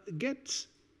can get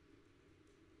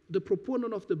the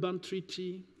proponent of the ban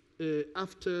treaty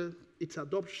after its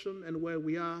adoption and where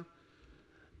we are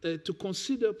to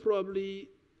consider probably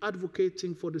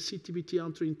advocating for the CTBT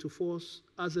entry into force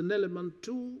as an element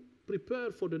to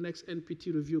prepare for the next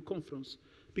NPT review conference,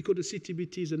 because the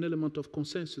CTBT is an element of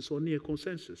consensus or near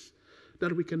consensus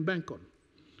that we can bank on,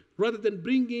 rather than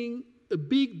bringing a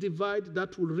big divide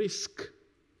that will risk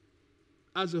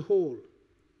as a whole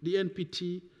the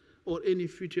NPT, or any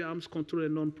future arms control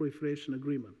and non-proliferation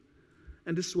agreement.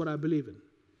 And this is what I believe in.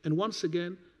 And once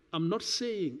again, I'm not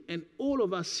saying, and all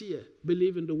of us here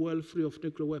believe in the world free of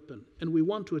nuclear weapons, and we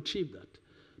want to achieve that.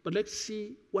 But let's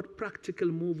see what practical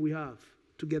move we have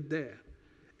to get there.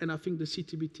 And I think the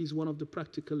CTBT is one of the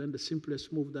practical and the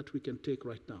simplest move that we can take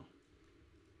right now.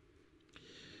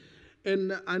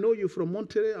 And I know you from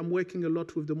Monterey. I'm working a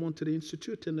lot with the Monterey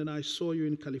Institute, and then I saw you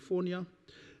in California.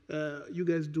 You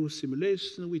guys do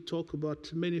simulation. We talk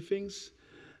about many things.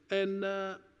 And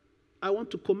I want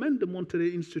to commend the Monterey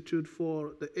Institute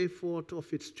for the effort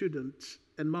of its students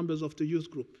and members of the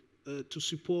youth group to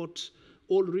support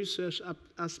all research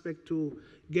aspect to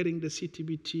getting the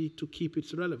CTBT to keep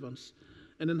its relevance,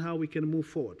 and then how we can move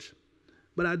forward.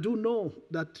 But I do know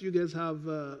that you guys have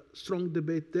a strong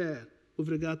debate there with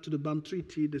regard to the BAM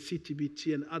Treaty, the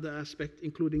CTBT, and other aspects,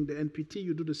 including the NPT.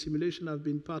 You do the simulation. I've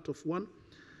been part of one.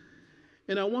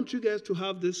 And I want you guys to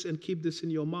have this and keep this in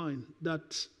your mind,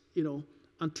 that, you know,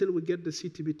 until we get the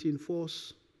CTBT in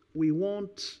force, we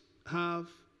won't have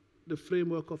the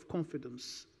framework of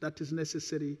confidence that is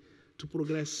necessary to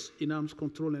progress in arms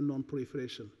control and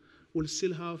non-proliferation. We'll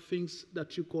still have things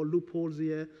that you call loopholes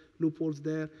here, loopholes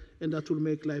there, and that will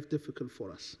make life difficult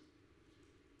for us.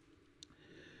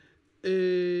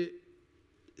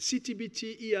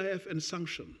 CTBT, EIF, and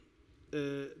sanction.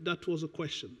 That was a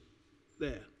question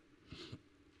there.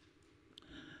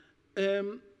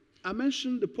 I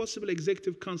mentioned the possible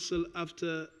executive council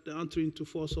after the entry into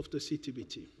force of the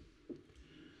CTBT.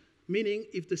 Meaning,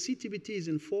 if the CTBT is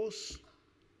in force,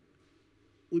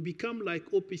 we become like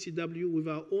OPCW with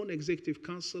our own executive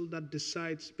council that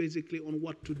decides basically on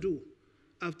what to do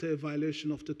after a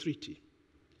violation of the treaty.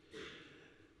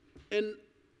 And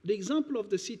the example of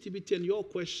the CTBT and your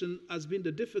question has been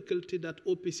the difficulty that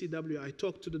OPCW, I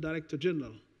talked to the Director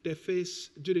General, they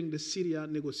faced during the Syria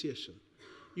negotiation.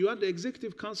 You had the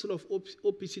Executive Council of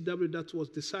OPCW that was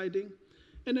deciding,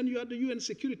 and then you had the UN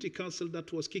Security Council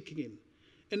that was kicking in.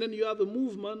 And then you have a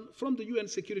movement from the UN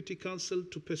Security Council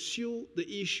to pursue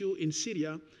the issue in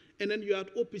Syria, and then you had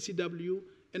OPCW,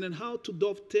 and then how to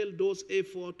dovetail those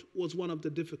efforts was one of the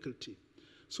difficulties.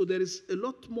 So there is a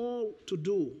lot more to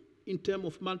do in terms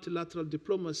of multilateral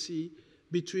diplomacy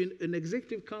between an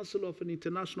executive council of an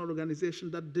international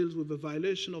organization that deals with a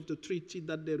violation of the treaty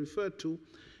that they refer to,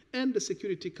 and the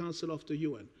Security Council of the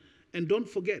UN. And don't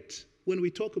forget, when we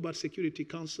talk about Security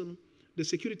Council, the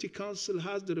Security Council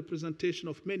has the representation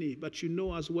of many, but you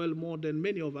know as well more than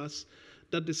many of us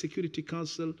that the Security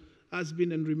Council has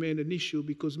been and remained an issue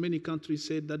because many countries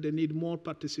said that they need more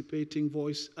participating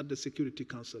voice at the Security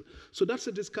Council. So that's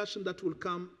a discussion that will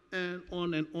come and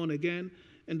on again,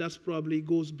 and that probably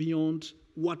goes beyond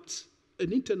what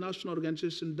an international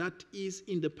organization that is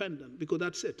independent, because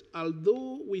that's it.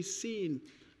 Although we're seen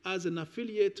as an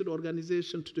affiliated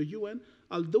organization to the UN,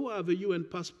 although I have a UN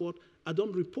passport, I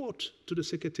don't report to the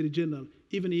Secretary General,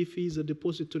 even if he's a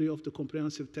depository of the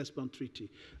Comprehensive Test Ban Treaty.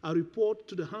 I report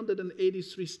to the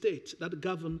 183 states that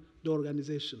govern the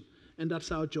organization, and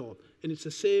that's our job. And it's the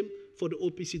same for the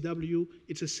OPCW,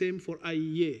 it's the same for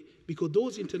IEA, because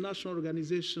those international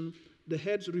organizations, the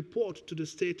heads report to the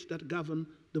states that govern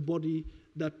the body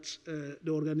that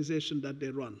the organization that they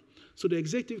run. So the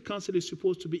Executive Council is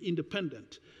supposed to be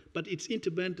independent, but its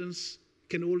independence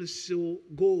can also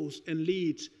go and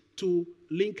lead to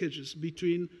linkages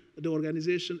between the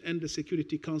organization and the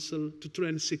Security Council to try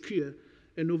and secure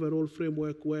an overall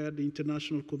framework where the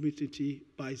international community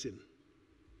buys in.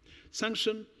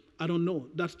 Sanction, I don't know.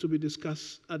 That's to be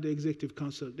discussed at the Executive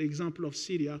Council. The example of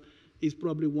Syria is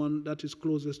probably one that is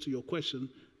closest to your question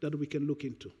that we can look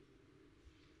into.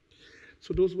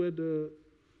 So those were the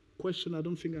questions. I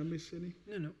don't think I missed any.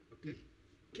 No. Okay.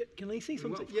 Can I say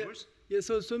something? Well, of course. Yeah,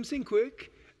 so something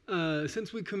quick.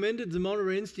 Since we commended the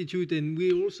Monterey Institute, and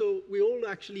we all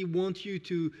actually want you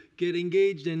to get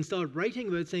engaged and start writing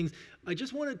about things, I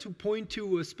just wanted to point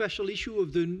to a special issue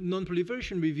of the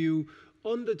Non-Proliferation Review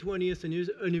on the 20th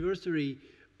anniversary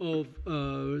of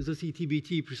the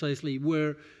CTBT, precisely,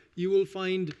 where you will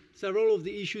find several of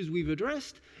the issues we've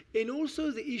addressed, and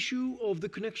also the issue of the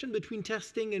connection between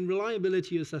testing and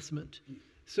reliability assessment.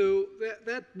 So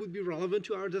that would be relevant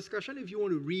to our discussion if you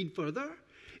want to read further.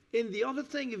 And the other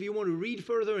thing, if you want to read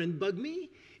further and bug me,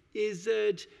 is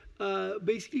that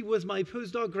basically with my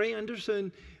postdoc, Ray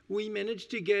Anderson, we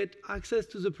managed to get access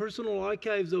to the personal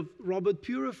archives of Robert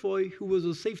Purifoy, who was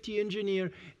a safety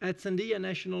engineer at Sandia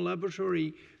National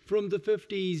Laboratory from the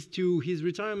 50s to his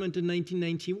retirement in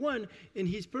 1991. In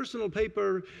his personal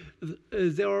paper,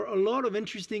 there are a lot of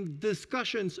interesting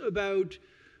discussions about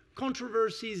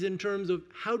controversies in terms of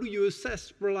how do you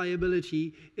assess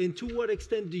reliability, and to what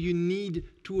extent do you need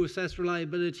to assess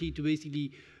reliability to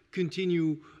basically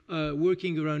continue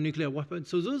working around nuclear weapons.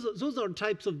 So those are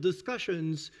types of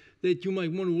discussions that you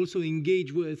might want to also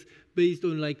engage with based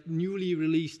on like newly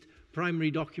released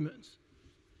primary documents.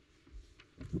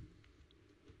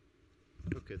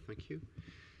 Okay, thank you.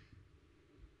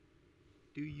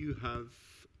 Do you have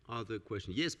other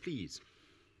questions? Yes, please.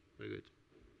 Very good.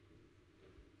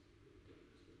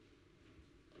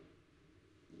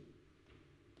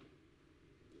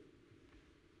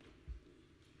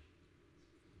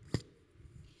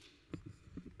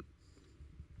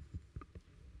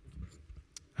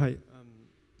 Hi,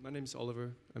 my name is Oliver.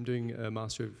 I'm doing a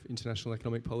Master of International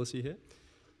Economic Policy here,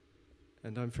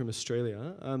 and I'm from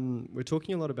Australia. We're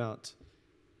talking a lot about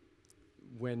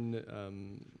when,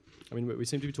 I mean, we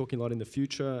seem to be talking a lot in the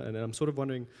future, and I'm sort of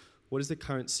wondering, what is the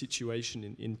current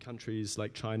situation in countries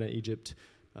like China, Egypt,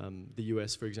 the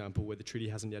US, for example, where the treaty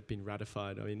hasn't yet been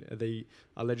ratified? I mean,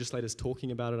 are legislators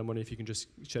talking about it? I'm wondering if you can just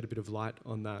shed a bit of light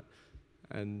on that,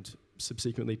 and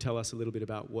subsequently tell us a little bit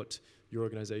about what your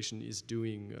organization is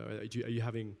doing. Are you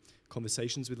having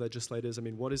conversations with legislators? I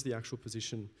mean, what is the actual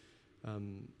position,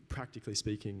 practically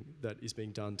speaking, that is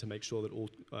being done to make sure that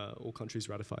all countries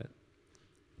ratify it?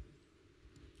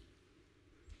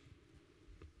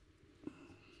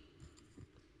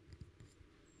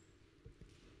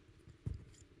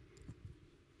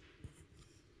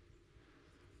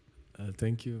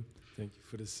 Thank you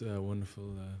for this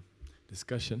wonderful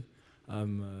discussion.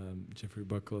 I'm Jeffrey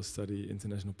Buckle, study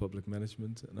international public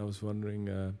management, and I was wondering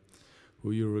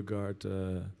who you regard,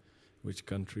 which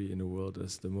country in the world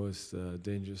as the most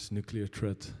dangerous nuclear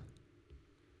threat?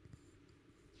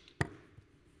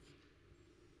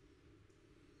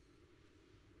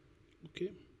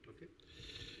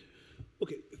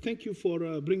 Okay, thank you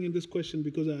for bringing this question,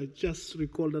 because I just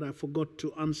recalled that I forgot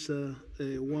to answer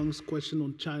one's question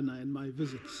on China and my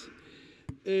visits.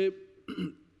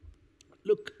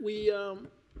 Look,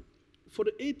 for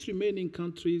the 8 remaining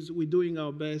countries, we're doing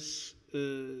our best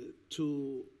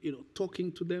to,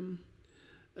 talking to them,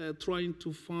 trying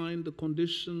to find the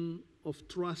condition of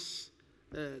trust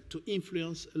to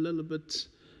influence a little bit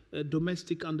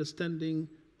domestic understanding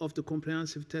of the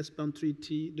Comprehensive Test Ban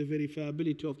Treaty, the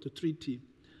verifiability of the treaty.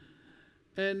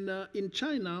 And in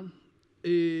China,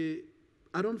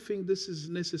 I don't think this is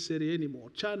necessary anymore.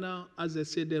 China, as I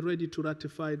said, they're ready to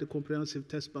ratify the Comprehensive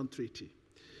Test Ban Treaty.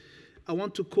 I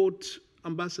want to quote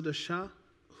Ambassador Shah,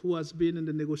 who has been in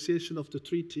the negotiation of the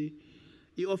treaty.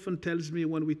 He often tells me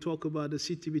when we talk about the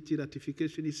CTBT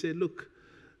ratification, he said, look,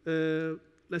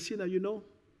 Lassina,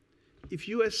 if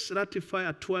US ratify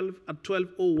at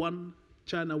 12:01,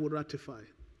 China will ratify.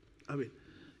 I mean,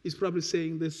 he's probably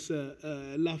saying this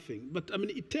laughing. But I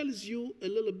mean, it tells you a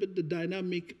little bit the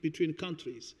dynamic between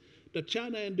countries. That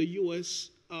China and the US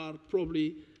are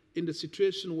probably in the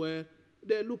situation where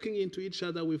they're looking into each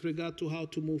other with regard to how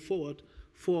to move forward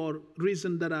for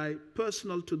reasons that are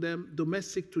personal to them,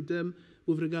 domestic to them,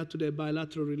 with regard to their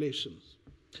bilateral relations.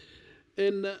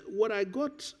 And what I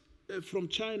got from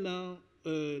China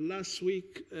last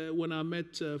week when I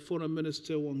met Foreign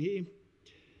Minister Wang Yi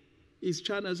is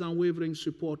China's unwavering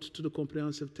support to the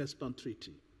Comprehensive Test Ban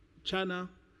Treaty. China,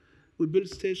 we built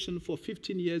stations for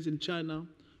 15 years in China.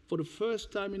 For the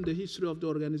first time in the history of the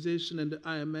organization and the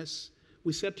IMS,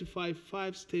 we certified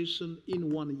 5 stations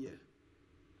in 1 year.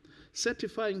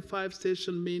 Certifying 5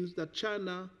 stations means that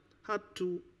China had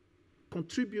to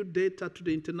contribute data to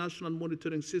the international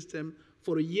monitoring system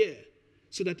for a year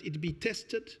so that it be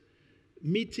tested,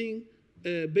 meeting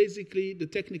basically the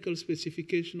technical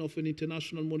specification of an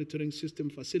international monitoring system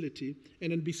facility,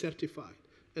 and then be certified.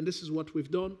 And this is what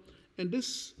we've done, and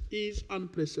this is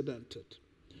unprecedented.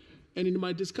 And in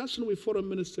my discussion with Foreign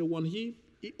Minister Wang Yi,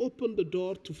 he opened the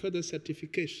door to further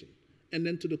certification and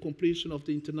then to the completion of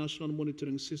the international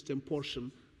monitoring system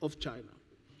portion of China.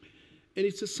 And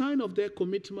it's a sign of their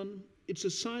commitment. It's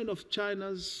a sign of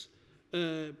China's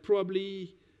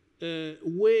probably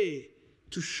way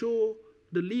to show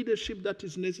the leadership that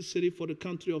is necessary for a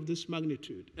country of this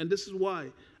magnitude. And this is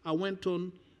why I went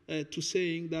on to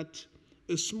saying that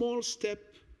a small step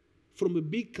from a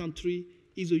big country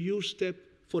is a huge step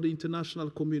for the international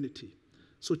community.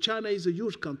 So China is a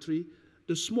huge country.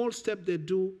 The small step they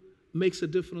do makes a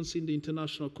difference in the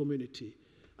international community.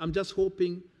 I'm just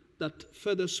hoping that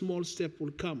further small step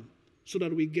will come so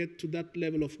that we get to that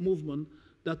level of movement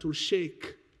that will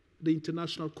shake the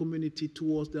international community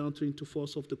towards the entry into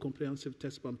force of the Comprehensive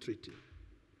Test Ban Treaty.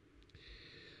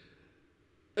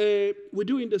 We're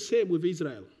doing the same with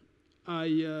Israel.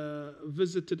 I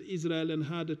visited Israel and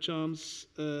had a chance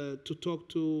to talk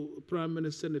to Prime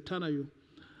Minister Netanyahu.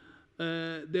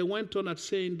 They went on at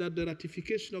saying that the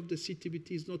ratification of the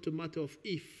CTBT is not a matter of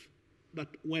if, but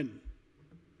when.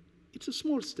 It's a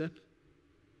small step,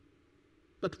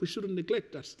 but we shouldn't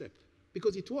neglect that step,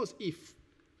 because it was if.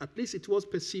 At least it was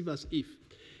perceived as if.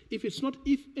 If it's not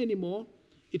if anymore,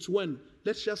 it's when.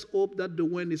 Let's just hope that the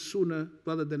when is sooner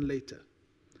rather than later.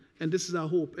 And this is our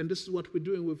hope, and this is what we're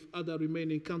doing with other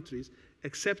remaining countries,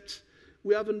 except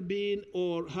we haven't been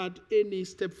or had any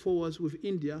step forwards with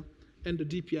India and the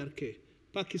DPRK.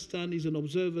 Pakistan is an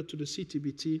observer to the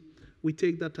CTBT. We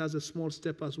take that as a small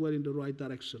step as well in the right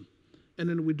direction. And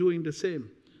then we're doing the same.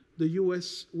 The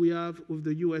US, we have with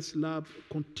the US lab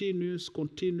continuous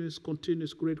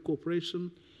great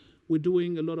cooperation. We're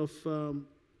doing a lot of,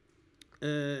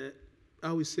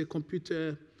 I would say,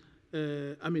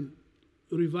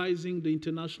 revising the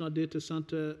international data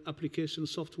center application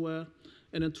software,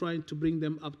 and then trying to bring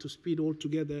them up to speed all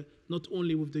together, not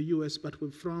only with the US, but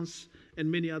with France and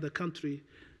many other countries.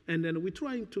 And then we're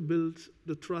trying to build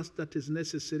the trust that is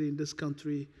necessary in this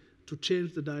country to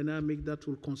change the dynamic that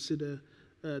will consider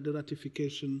the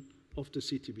ratification of the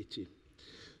CTBT.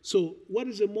 So what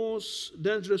is the most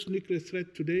dangerous nuclear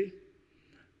threat today?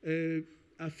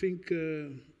 I think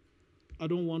I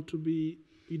don't want to be,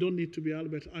 you don't need to be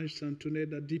Albert Einstein to know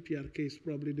that DPRK is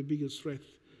probably the biggest threat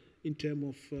in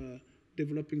terms of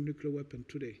developing nuclear weapon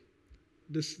today.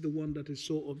 This is the one that is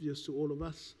so obvious to all of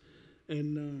us.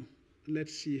 And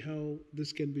let's see how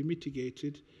this can be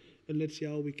mitigated. And let's see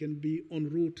how we can be en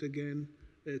route again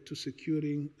to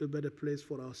securing a better place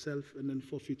for ourselves and then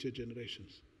for future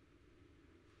generations.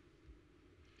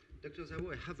 Dr.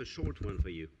 Zerbo, I have a short one for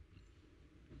you.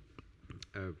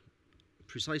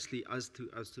 Precisely as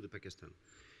to the Pakistan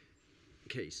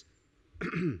case.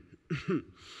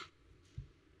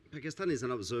 Pakistan is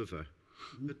an observer,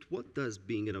 but what does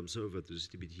being an observer to the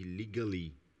CTBT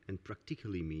legally and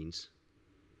practically means?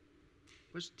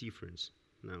 What's the difference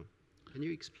now? Can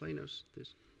you explain us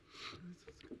this?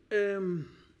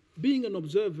 Being an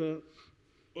observer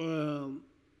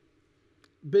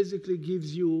basically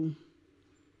gives you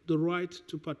the right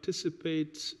to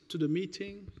participate to the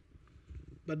meeting,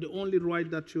 but the only right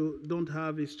that you don't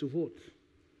have is to vote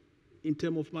in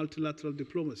terms of multilateral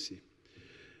diplomacy.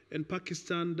 And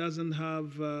Pakistan doesn't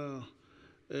have,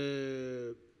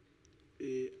 I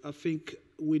think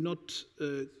we're not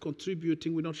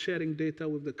contributing, we're not sharing data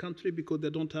with the country because they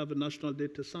don't have a national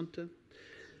data center.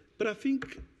 But I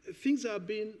think things are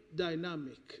being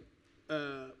dynamic.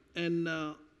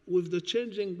 And with the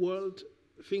changing world,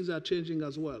 things are changing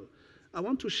as well. I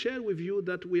want to share with you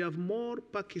that we have more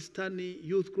Pakistani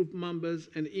youth group members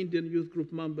and Indian youth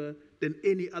group members than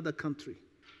any other country.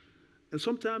 And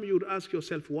sometimes you would ask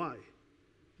yourself why.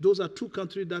 Those are two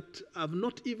countries that have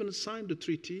not even signed the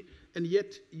treaty, and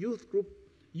yet youth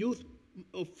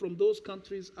from those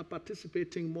countries are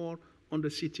participating more on the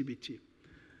CTBT.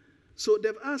 So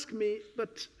they've asked me,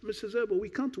 but Mr. Zerbo, we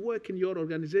can't work in your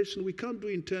organization, we can't do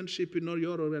internship in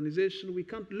your organization, we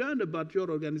can't learn about your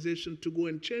organization to go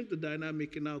and change the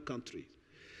dynamic in our country.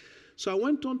 So I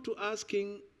went on to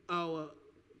asking our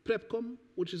PrepCom,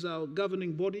 which is our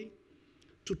governing body,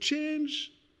 to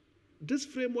change this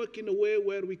framework in a way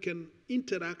where we can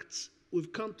interact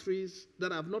with countries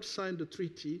that have not signed the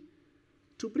treaty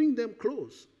to bring them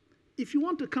close. If you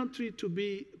want a country to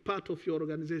be part of your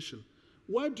organization,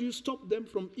 why do you stop them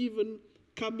from even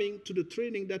coming to the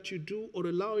training that you do or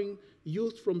allowing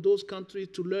youth from those countries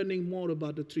to learning more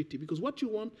about the treaty? Because what you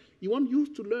want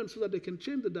youth to learn so that they can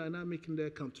change the dynamic in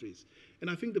their countries. And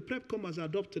I think the PrepCom has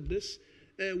adopted this.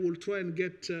 We'll try and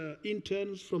get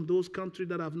interns from those countries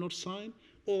that have not signed,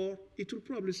 or it will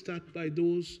probably start by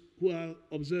those who are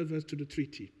observers to the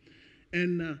treaty.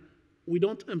 And we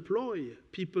don't employ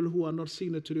people who are not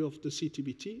signatory of the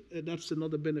CTBT. That's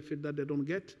another benefit that they don't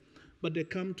get. But they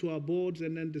come to our boards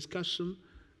and then discussion,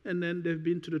 and then they've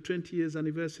been to the 20 years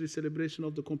anniversary celebration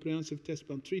of the Comprehensive Test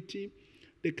Ban Treaty.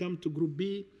 They come to Group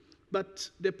B, but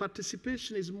their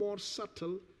participation is more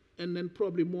subtle and then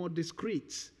probably more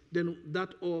discreet than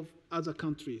that of other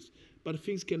countries. But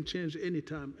things can change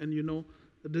anytime, and you know,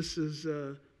 this is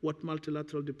what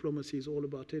multilateral diplomacy is all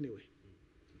about anyway.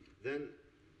 Then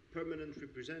permanent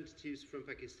representatives from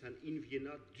Pakistan in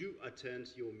Vienna do attend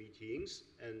your meetings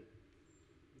and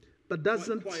but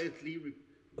doesn't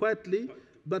quietly,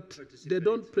 but they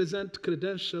don't present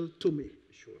credential to me.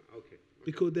 Sure, okay.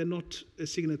 Because they're not a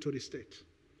signatory state.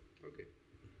 Okay.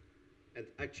 And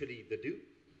actually they do?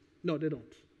 No, they don't.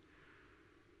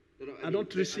 No, I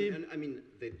don't receive. I mean,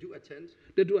 they do attend?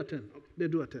 They do attend. Okay. They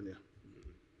do attend, yeah.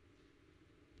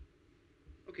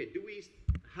 Okay, do we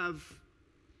have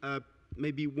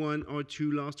maybe one or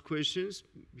two last questions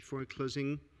before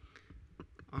closing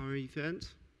our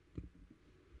event?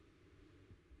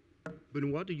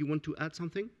 Benoit, do you want to add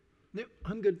something? No,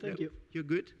 I'm good, thank you. You're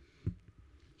good?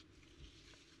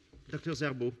 Dr.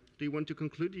 Zerbo, do you want to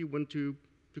conclude? Do you want to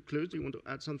close? Do you want to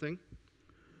add something?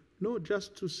 No,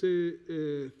 just to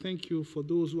say thank you for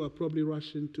those who are probably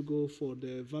rushing to go for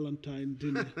the Valentine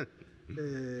dinner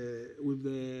with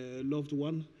the loved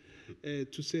one.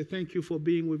 To say thank you for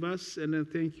being with us, and then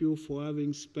thank you for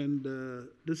having spent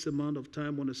this amount of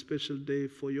time on a special day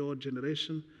for your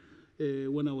generation.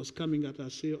 When I was coming out, I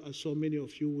saw many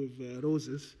of you with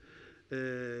roses.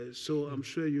 So I'm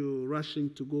sure you're rushing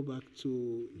to go back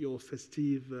to your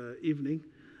festive evening.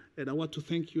 And I want to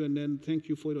thank you, and then thank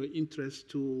you for your interest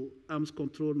to arms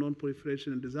control,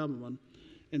 non-proliferation, and disarmament,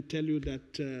 and tell you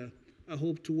that I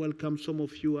hope to welcome some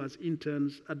of you as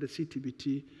interns at the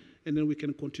CTBT, and then we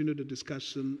can continue the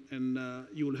discussion, and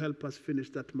you will help us finish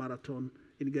that marathon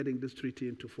in getting this treaty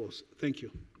into force. Thank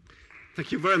you.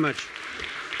 Thank you very much.